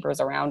our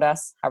neighbors around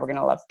us, how we're going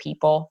to love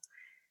people.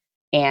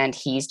 And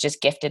he's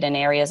just gifted in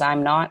areas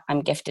I'm not.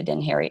 I'm gifted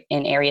in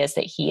areas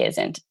that he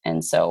isn't.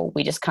 And so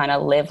we just kind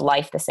of live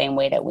life the same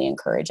way that we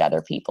encourage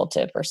other people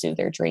to pursue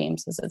their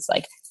dreams. It's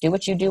like, do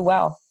what you do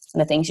well.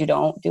 And the things you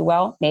don't do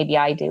well, maybe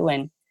I do.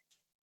 And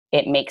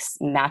it makes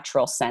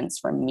natural sense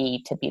for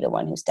me to be the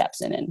one who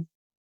steps in. And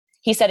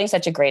he's setting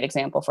such a great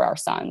example for our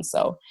sons.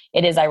 So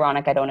it is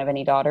ironic I don't have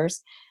any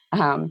daughters,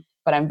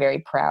 but I'm very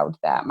proud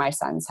that my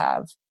sons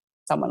have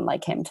someone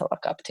like him to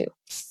look up to.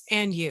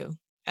 And you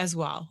as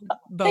well.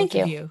 Thank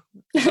Both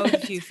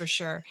of you for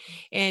sure.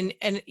 And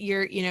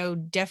you're,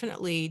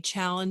 definitely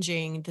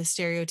challenging the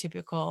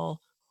stereotypical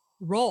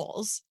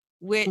roles,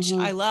 which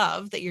I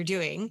love that you're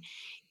doing.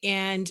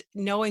 And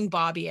knowing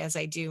Bobby as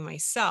I do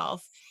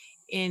myself,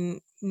 in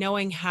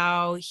knowing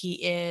how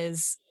he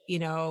is,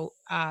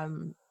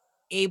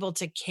 able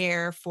to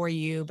care for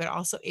you, but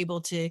also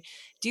able to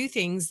do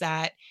things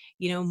that,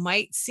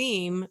 might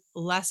seem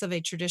less of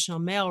a traditional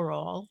male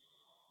role.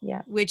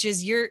 Yeah. Which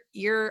is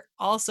you're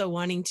also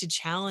wanting to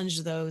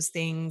challenge those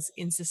things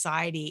in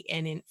society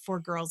and for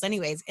girls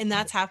anyways. And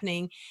that's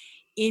happening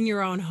in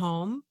your own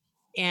home.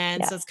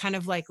 And so it's kind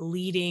of like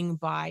leading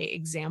by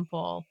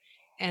example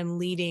and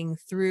leading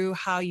through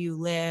how you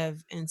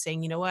live and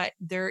saying, you know what,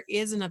 there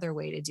is another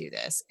way to do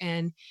this.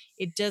 And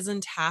it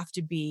doesn't have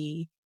to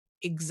be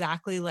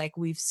exactly like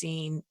we've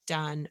seen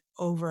done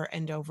over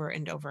and over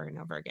and over and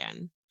over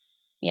again.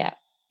 Yeah.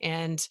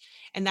 And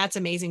that's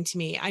amazing to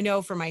me. I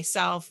know for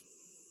myself,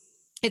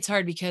 it's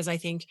hard because I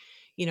think,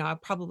 I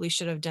probably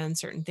should have done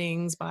certain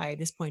things by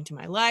this point in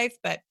my life.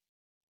 But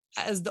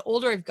as the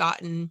older I've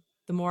gotten,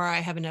 the more I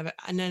have an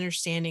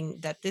understanding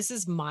that this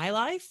is my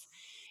life.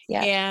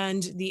 Yeah.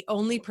 And the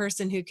only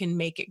person who can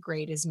make it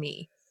great is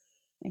me.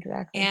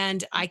 Exactly.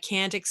 And I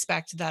can't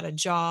expect that a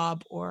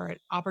job or an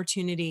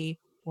opportunity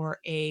or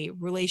a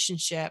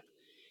relationship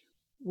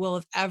will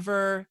have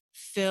ever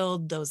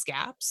filled those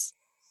gaps.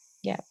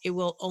 Yeah. It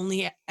will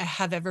only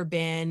have ever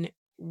been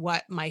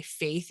what my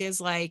faith is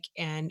like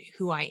and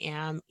who I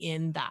am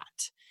in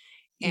that,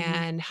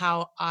 and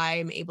how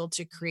I'm able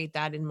to create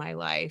that in my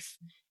life.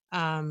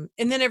 And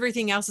then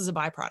everything else is a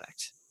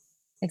byproduct.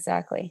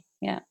 Exactly.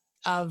 Yeah.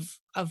 Of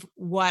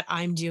what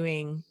I'm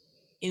doing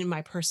in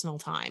my personal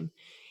time.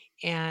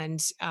 And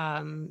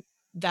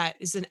that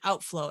is an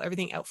outflow.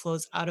 Everything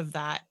outflows out of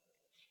that.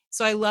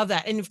 So I love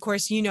that. And of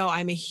course,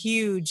 I'm a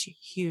huge,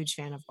 huge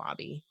fan of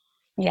Bobby.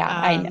 Yeah,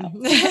 I know.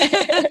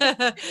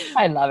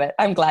 I love it.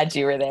 I'm glad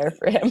you were there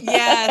for him.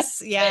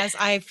 Yes.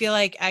 I feel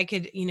like I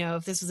could,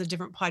 if this was a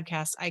different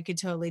podcast, I could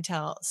totally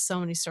tell so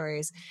many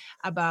stories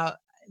about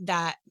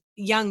that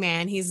young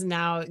man. He's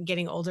now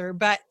getting older,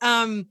 but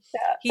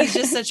he's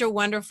just such a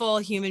wonderful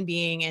human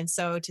being. And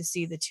so to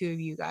see the two of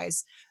you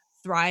guys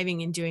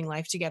thriving and doing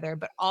life together,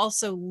 but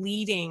also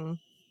leading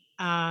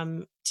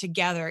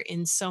together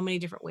in so many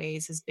different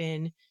ways has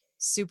been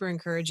super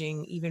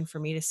encouraging, even for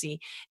me to see.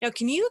 Now,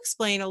 can you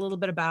explain a little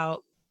bit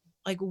about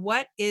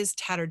what is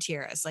Tattered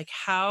Tiaras?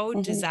 How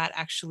does that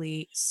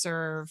actually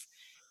serve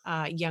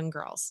young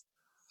girls?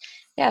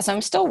 Yeah, so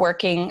I'm still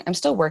working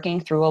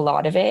through a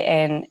lot of it.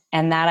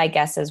 And that, I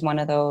guess, is one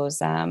of those,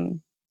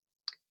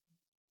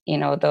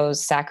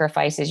 those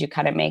sacrifices you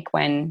kind of make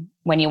when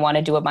you want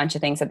to do a bunch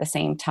of things at the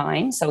same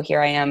time. So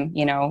here I am,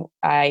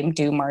 I'm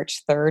due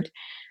March 3rd.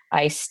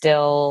 I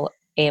still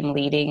am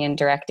leading and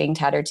directing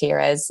Tattered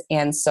Tiaras.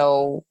 And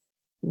so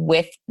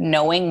with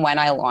knowing when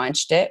I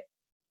launched it,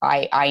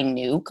 I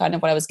knew kind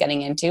of what I was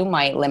getting into,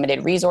 my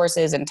limited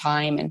resources and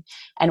time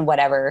and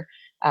whatever.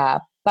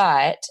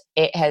 But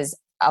it has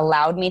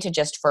allowed me to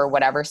just, for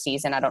whatever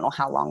season, I don't know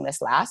how long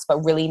this lasts,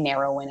 but really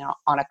narrow in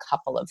on a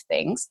couple of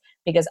things,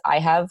 because I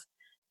have,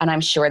 and I'm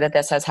sure that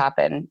this has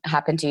happened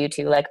to you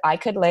too. Like, I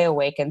could lay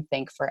awake and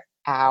think for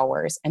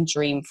hours and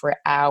dream for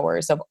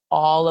hours of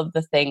all of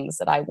the things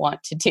that I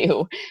want to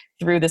do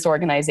through this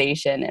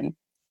organization and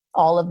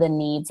all of the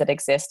needs that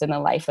exist in the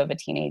life of a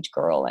teenage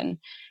girl. And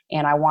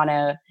I want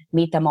to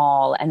meet them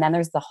all. And then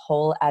there's the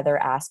whole other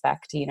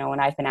aspect, and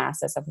I've been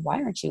asked this of,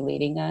 why aren't you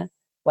leading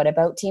what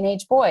about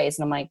teenage boys?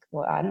 And I'm like,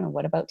 well, I don't know.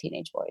 What about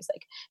teenage boys?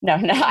 Like, no,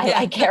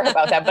 I care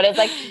about that. But it's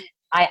like,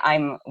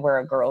 we're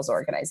a girls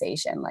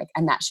organization,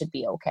 and that should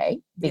be okay,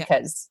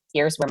 because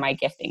here's where my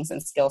giftings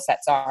and skill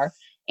sets are.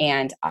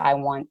 And I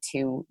want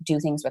to do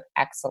things with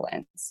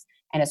excellence.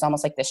 And it's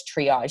almost like this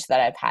triage that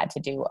I've had to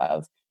do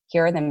of,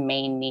 here are the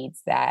main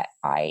needs that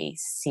I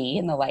see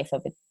in the life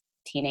of a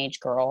teenage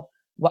girl.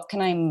 What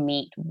can I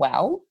meet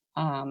well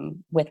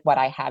with what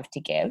I have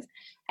to give?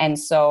 And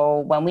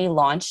so when we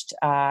launched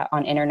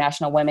on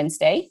International Women's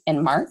Day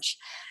in March,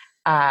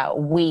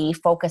 we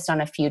focused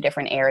on a few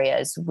different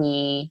areas.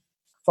 We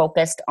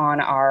focused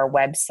on our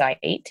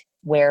website,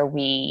 where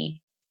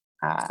we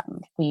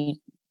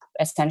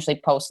essentially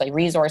post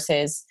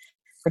resources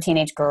for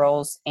teenage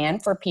girls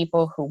and for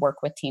people who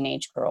work with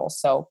teenage girls.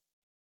 So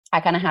I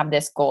kind of have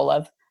this goal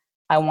of,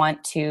 I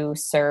want to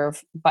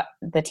serve but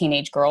the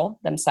teenage girl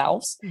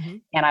themselves, Mm-hmm.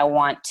 and I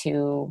want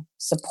to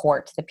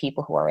support the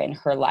people who are in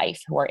her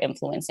life who are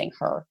influencing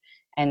her.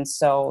 And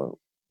so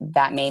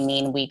that may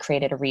mean we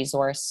created a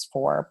resource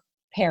for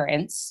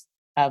parents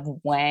of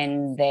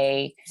when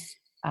they,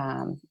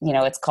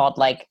 it's called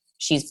like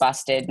She's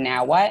Busted,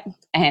 Now What?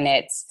 And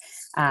it's,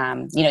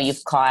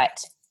 you've caught,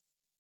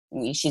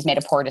 she's made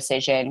a poor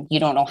decision. You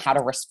don't know how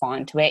to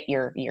respond to it.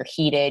 You're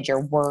heated,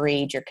 you're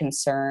worried, you're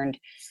concerned.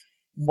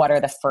 What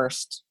are the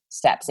first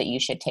steps that you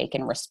should take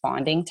in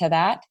responding to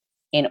that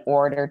in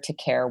order to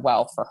care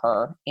well for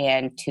her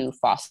and to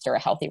foster a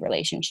healthy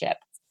relationship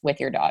with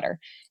your daughter?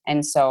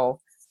 And so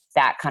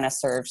that kind of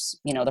serves,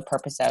 the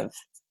purpose of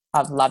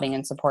loving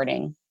and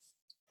supporting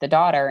the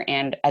daughter,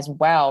 and as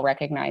well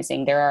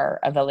recognizing there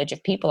are a village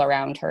of people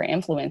around her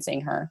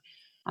influencing her.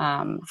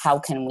 How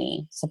can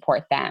we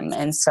support them?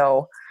 And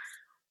so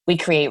we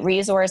create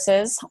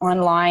resources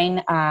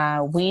online.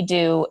 We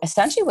do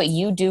essentially what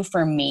you do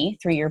for me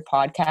through your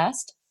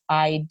podcast.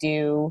 I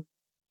do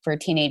for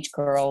teenage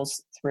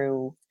girls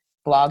through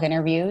blog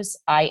interviews.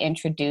 I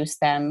introduce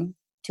them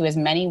to as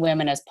many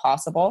women as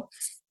possible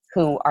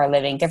who are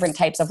living different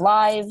types of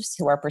lives,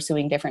 who are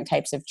pursuing different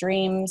types of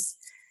dreams,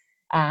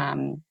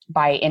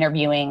 by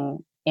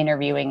interviewing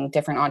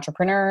different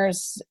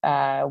entrepreneurs,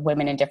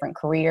 women in different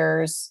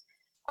careers.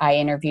 I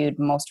interviewed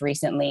most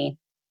recently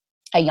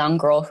a young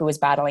girl who was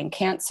battling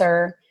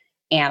cancer,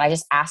 and I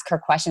just asked her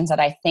questions that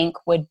I think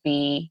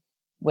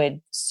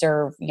would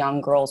serve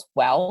young girls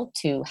well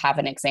to have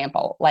an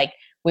example. Like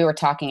we were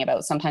talking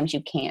about, sometimes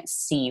you can't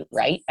see,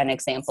 right, an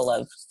example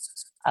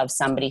of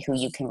somebody who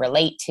you can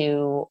relate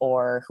to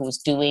or who's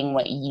doing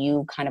what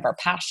you kind of are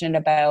passionate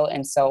about.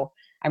 And so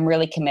I'm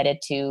really committed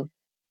to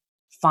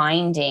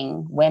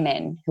finding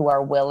women who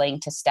are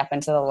willing to step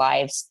into the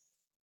lives,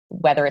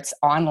 whether it's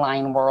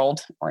online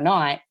world or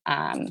not,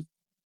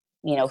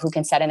 who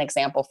can set an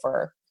example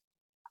for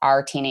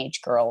our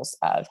teenage girls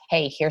of,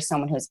 hey, here's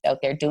someone who's out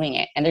there doing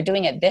it, and they're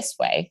doing it this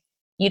way.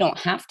 You don't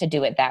have to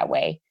do it that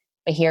way,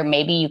 but here,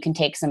 maybe you can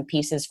take some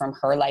pieces from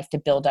her life to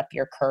build up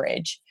your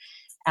courage.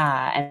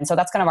 And so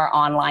that's kind of our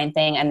online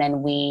thing. And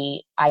then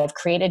I've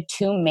created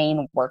 2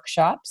 main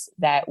workshops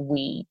that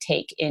we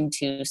take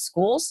into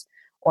schools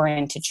or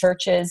into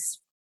churches.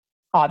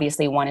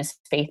 Obviously, one is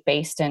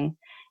faith-based and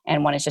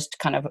one is just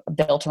kind of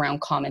built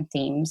around common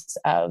themes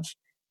of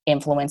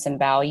influence and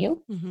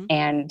value. Mm-hmm.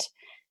 And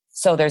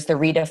so there's the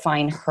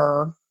Redefine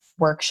Her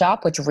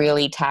workshop, which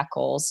really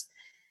tackles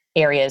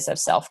areas of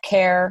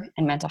self-care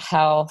and mental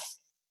health,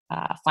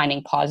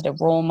 finding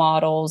positive role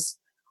models,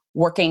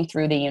 working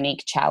through the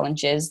unique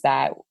challenges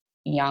that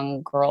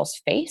young girls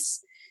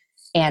face.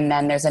 And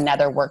then there's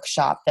another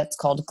workshop that's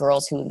called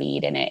Girls Who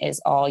Lead, and it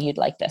is all, you'd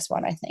like this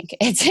one, I think.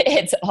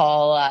 It's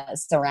all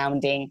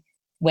surrounding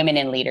women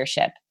in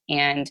leadership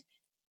and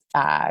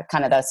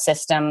kind of the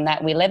system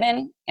that we live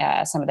in,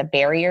 some of the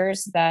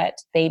barriers that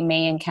they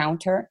may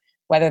encounter,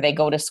 whether they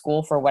go to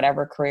school for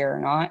whatever career or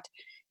not,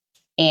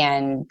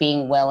 and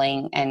being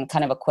willing and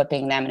kind of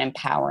equipping them and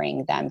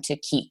empowering them to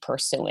keep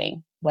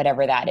pursuing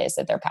whatever that is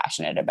that they're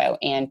passionate about,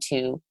 and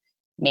to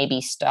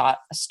maybe start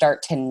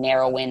to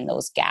narrow in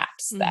those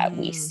gaps that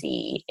we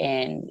see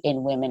in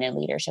women in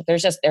leadership.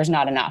 There's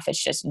not enough.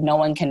 It's just, no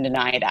one can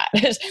deny that.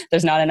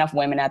 There's not enough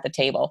women at the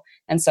table.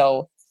 And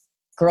so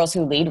Girls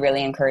Who Lead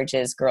really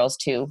encourages girls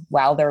to,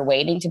 while they're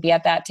waiting to be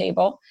at that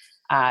table,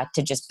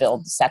 to just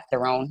set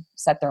their own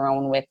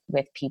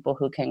with people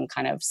who can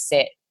kind of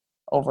sit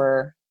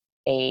over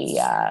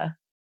a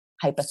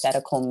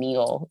hypothetical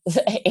meal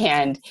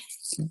and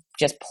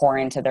just pour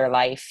into their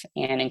life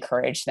and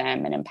encourage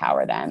them and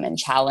empower them and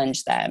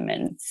challenge them.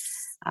 And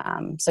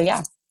so,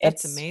 yeah,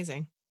 That's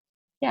amazing.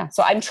 Yeah.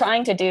 So I'm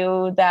trying to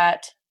do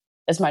that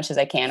as much as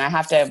I can. I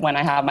have to, when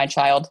I have my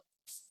child,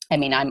 I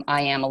mean,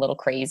 I am a little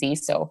crazy,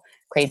 so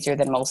crazier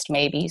than most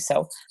maybe.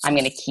 So I'm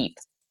going to keep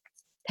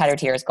Tattered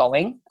Tears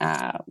going.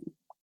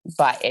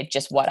 But it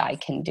just, what I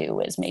can do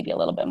is maybe a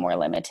little bit more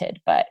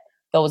limited, but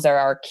those are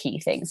our key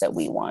things that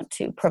we want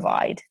to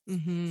provide.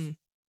 Mm-hmm.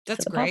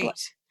 That's great. Public.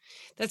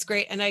 That's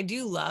great. And I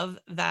do love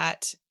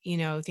that,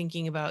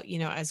 thinking about,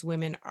 as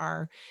women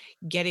are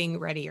getting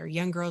ready, or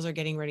young girls are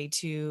getting ready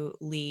to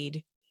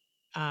lead,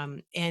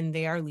 and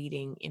they are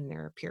leading in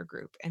their peer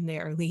group, and they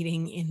are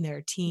leading in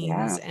their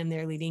teams, and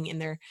they're leading in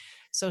their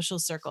social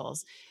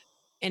circles.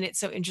 And it's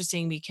so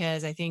interesting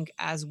because I think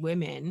as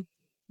women,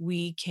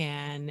 we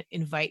can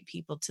invite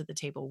people to the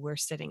table we're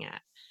sitting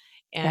at.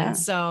 And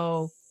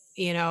so,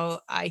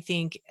 I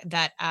think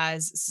that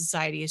as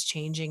society is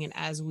changing and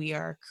as we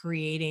are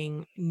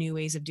creating new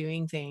ways of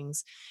doing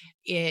things,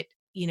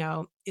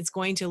 it's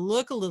going to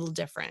look a little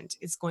different.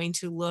 It's going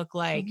to look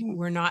like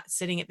we're not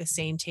sitting at the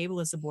same table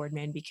as the board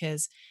men,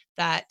 because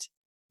that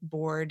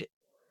board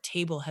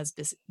table has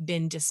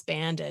been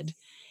disbanded.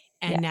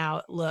 And now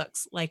it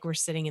looks like we're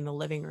sitting in the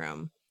living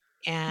room.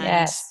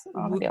 And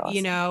awesome.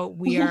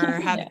 we are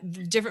have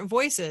different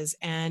voices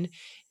and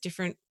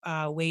different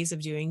ways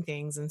of doing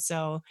things. And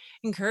so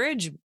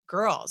encourage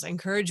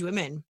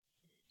women,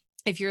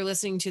 if you're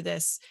listening to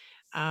this,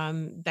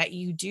 that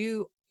you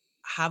do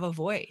have a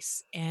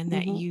voice and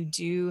that Mm-hmm. you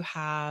do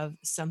have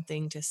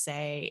something to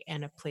say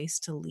and a place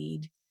to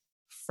lead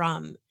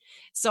from.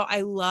 So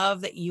I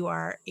love that you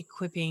are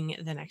equipping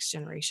the next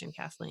generation,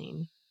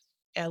 Kathleen.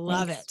 I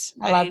love Thanks. it.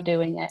 I love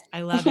doing it.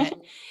 I love it.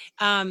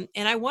 And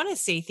I want to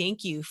say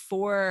thank you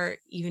for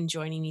even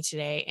joining me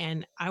today.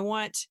 And I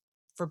want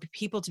for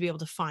people to be able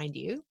to find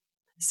you.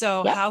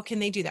 So Yep. how can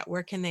they do that?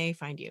 Where can they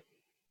find you?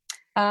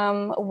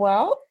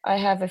 Well, I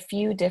have a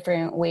few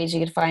different ways you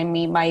could find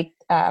me.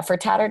 For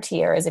Tattered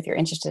Tiaras, if you're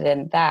interested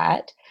in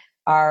that,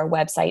 our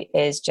website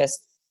is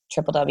just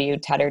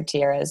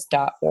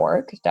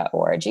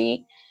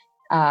www.tatteredtiaras.org.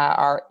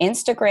 Our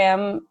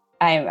Instagram,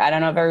 I don't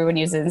know if everyone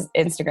uses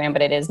Instagram,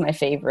 but it is my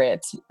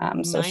favorite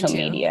social too.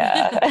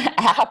 media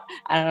app.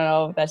 I don't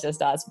know if that's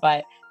just us,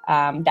 but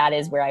that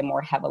is where I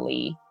more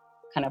heavily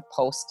kind of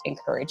post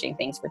encouraging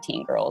things for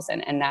teen girls,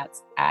 and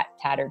that's at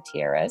Tattered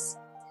Tiaras.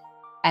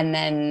 And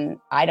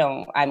then I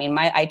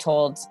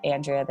told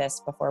Andrea this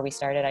before we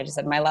started. I just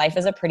said, my life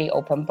is a pretty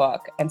open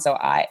book. And so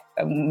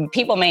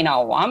people may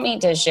not want me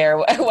to share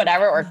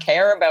whatever or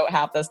care about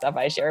half the stuff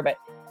I share, but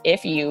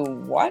if you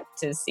want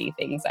to see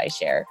things I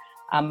share,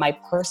 my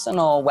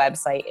personal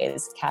website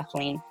is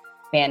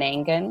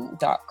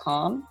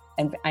KathleenVanEngen.com.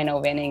 And I know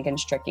Van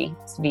Engen's tricky.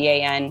 It's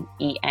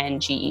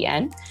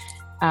VANENGEN.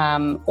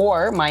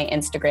 Or my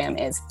Instagram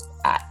is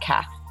at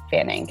Kath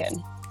Van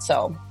Engen.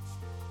 So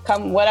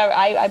whatever,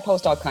 I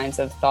post all kinds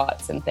of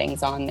thoughts and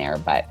things on there,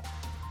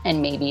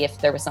 and maybe if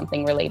there was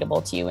something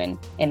relatable to you in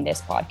this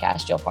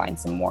podcast, you'll find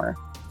some more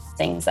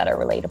things that are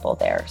relatable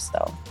there.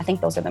 So I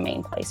think those are the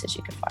main places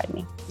you could find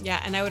me. Yeah,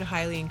 and I would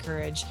highly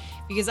encourage,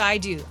 because I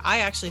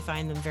actually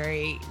find them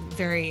very,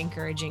 very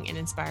encouraging and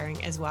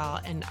inspiring as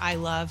well. And I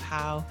love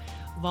how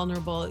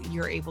vulnerable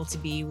you're able to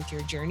be with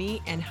your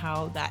journey and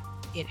how that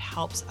it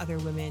helps other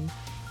women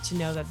to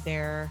know that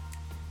they're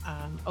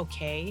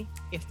okay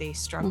if they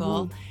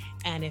struggle. Mm-hmm.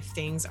 And if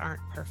things aren't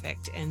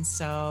perfect. And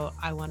so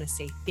I want to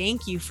say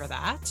thank you for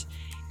that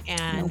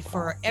and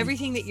for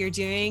everything that you're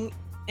doing.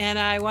 And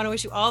I want to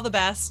wish you all the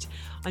best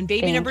on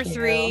baby number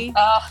 3.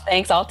 Oh,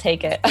 thanks. I'll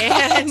take it.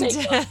 And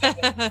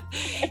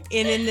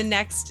in the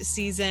next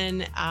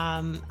season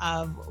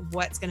of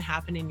what's going to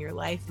happen in your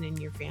life and in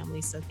your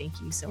family. So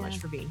thank you so much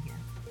for being here.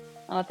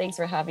 Oh, thanks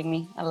for having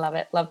me. I love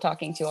it. Love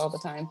talking to you all the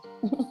time.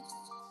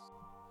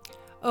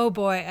 Oh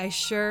boy, I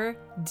sure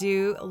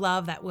do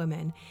love that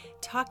woman.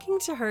 Talking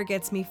to her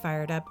gets me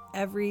fired up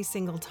every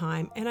single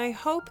time, and I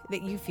hope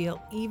that you feel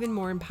even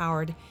more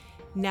empowered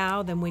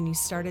now than when you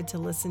started to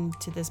listen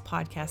to this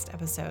podcast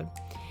episode.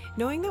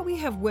 Knowing that we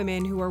have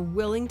women who are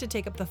willing to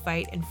take up the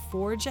fight and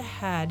forge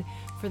ahead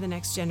for the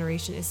next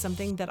generation is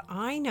something that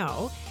I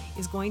know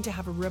is going to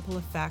have a ripple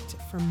effect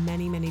for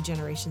many, many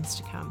generations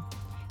to come.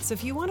 So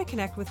if you want to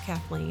connect with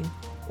Kathleen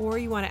or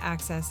you want to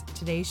access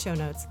today's show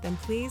notes, then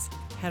please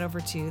head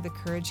over to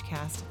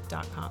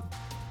thecouragecast.com.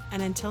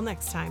 And until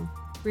next time,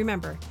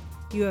 remember,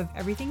 you have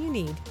everything you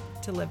need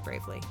to live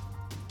bravely.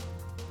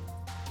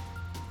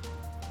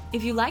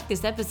 If you like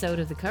this episode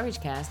of The Courage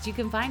Cast, you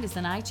can find us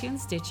on iTunes,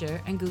 Stitcher,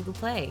 and Google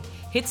Play.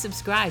 Hit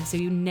subscribe so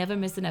you never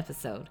miss an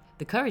episode.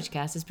 The Courage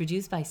Cast is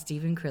produced by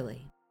Stephen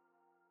Crilly.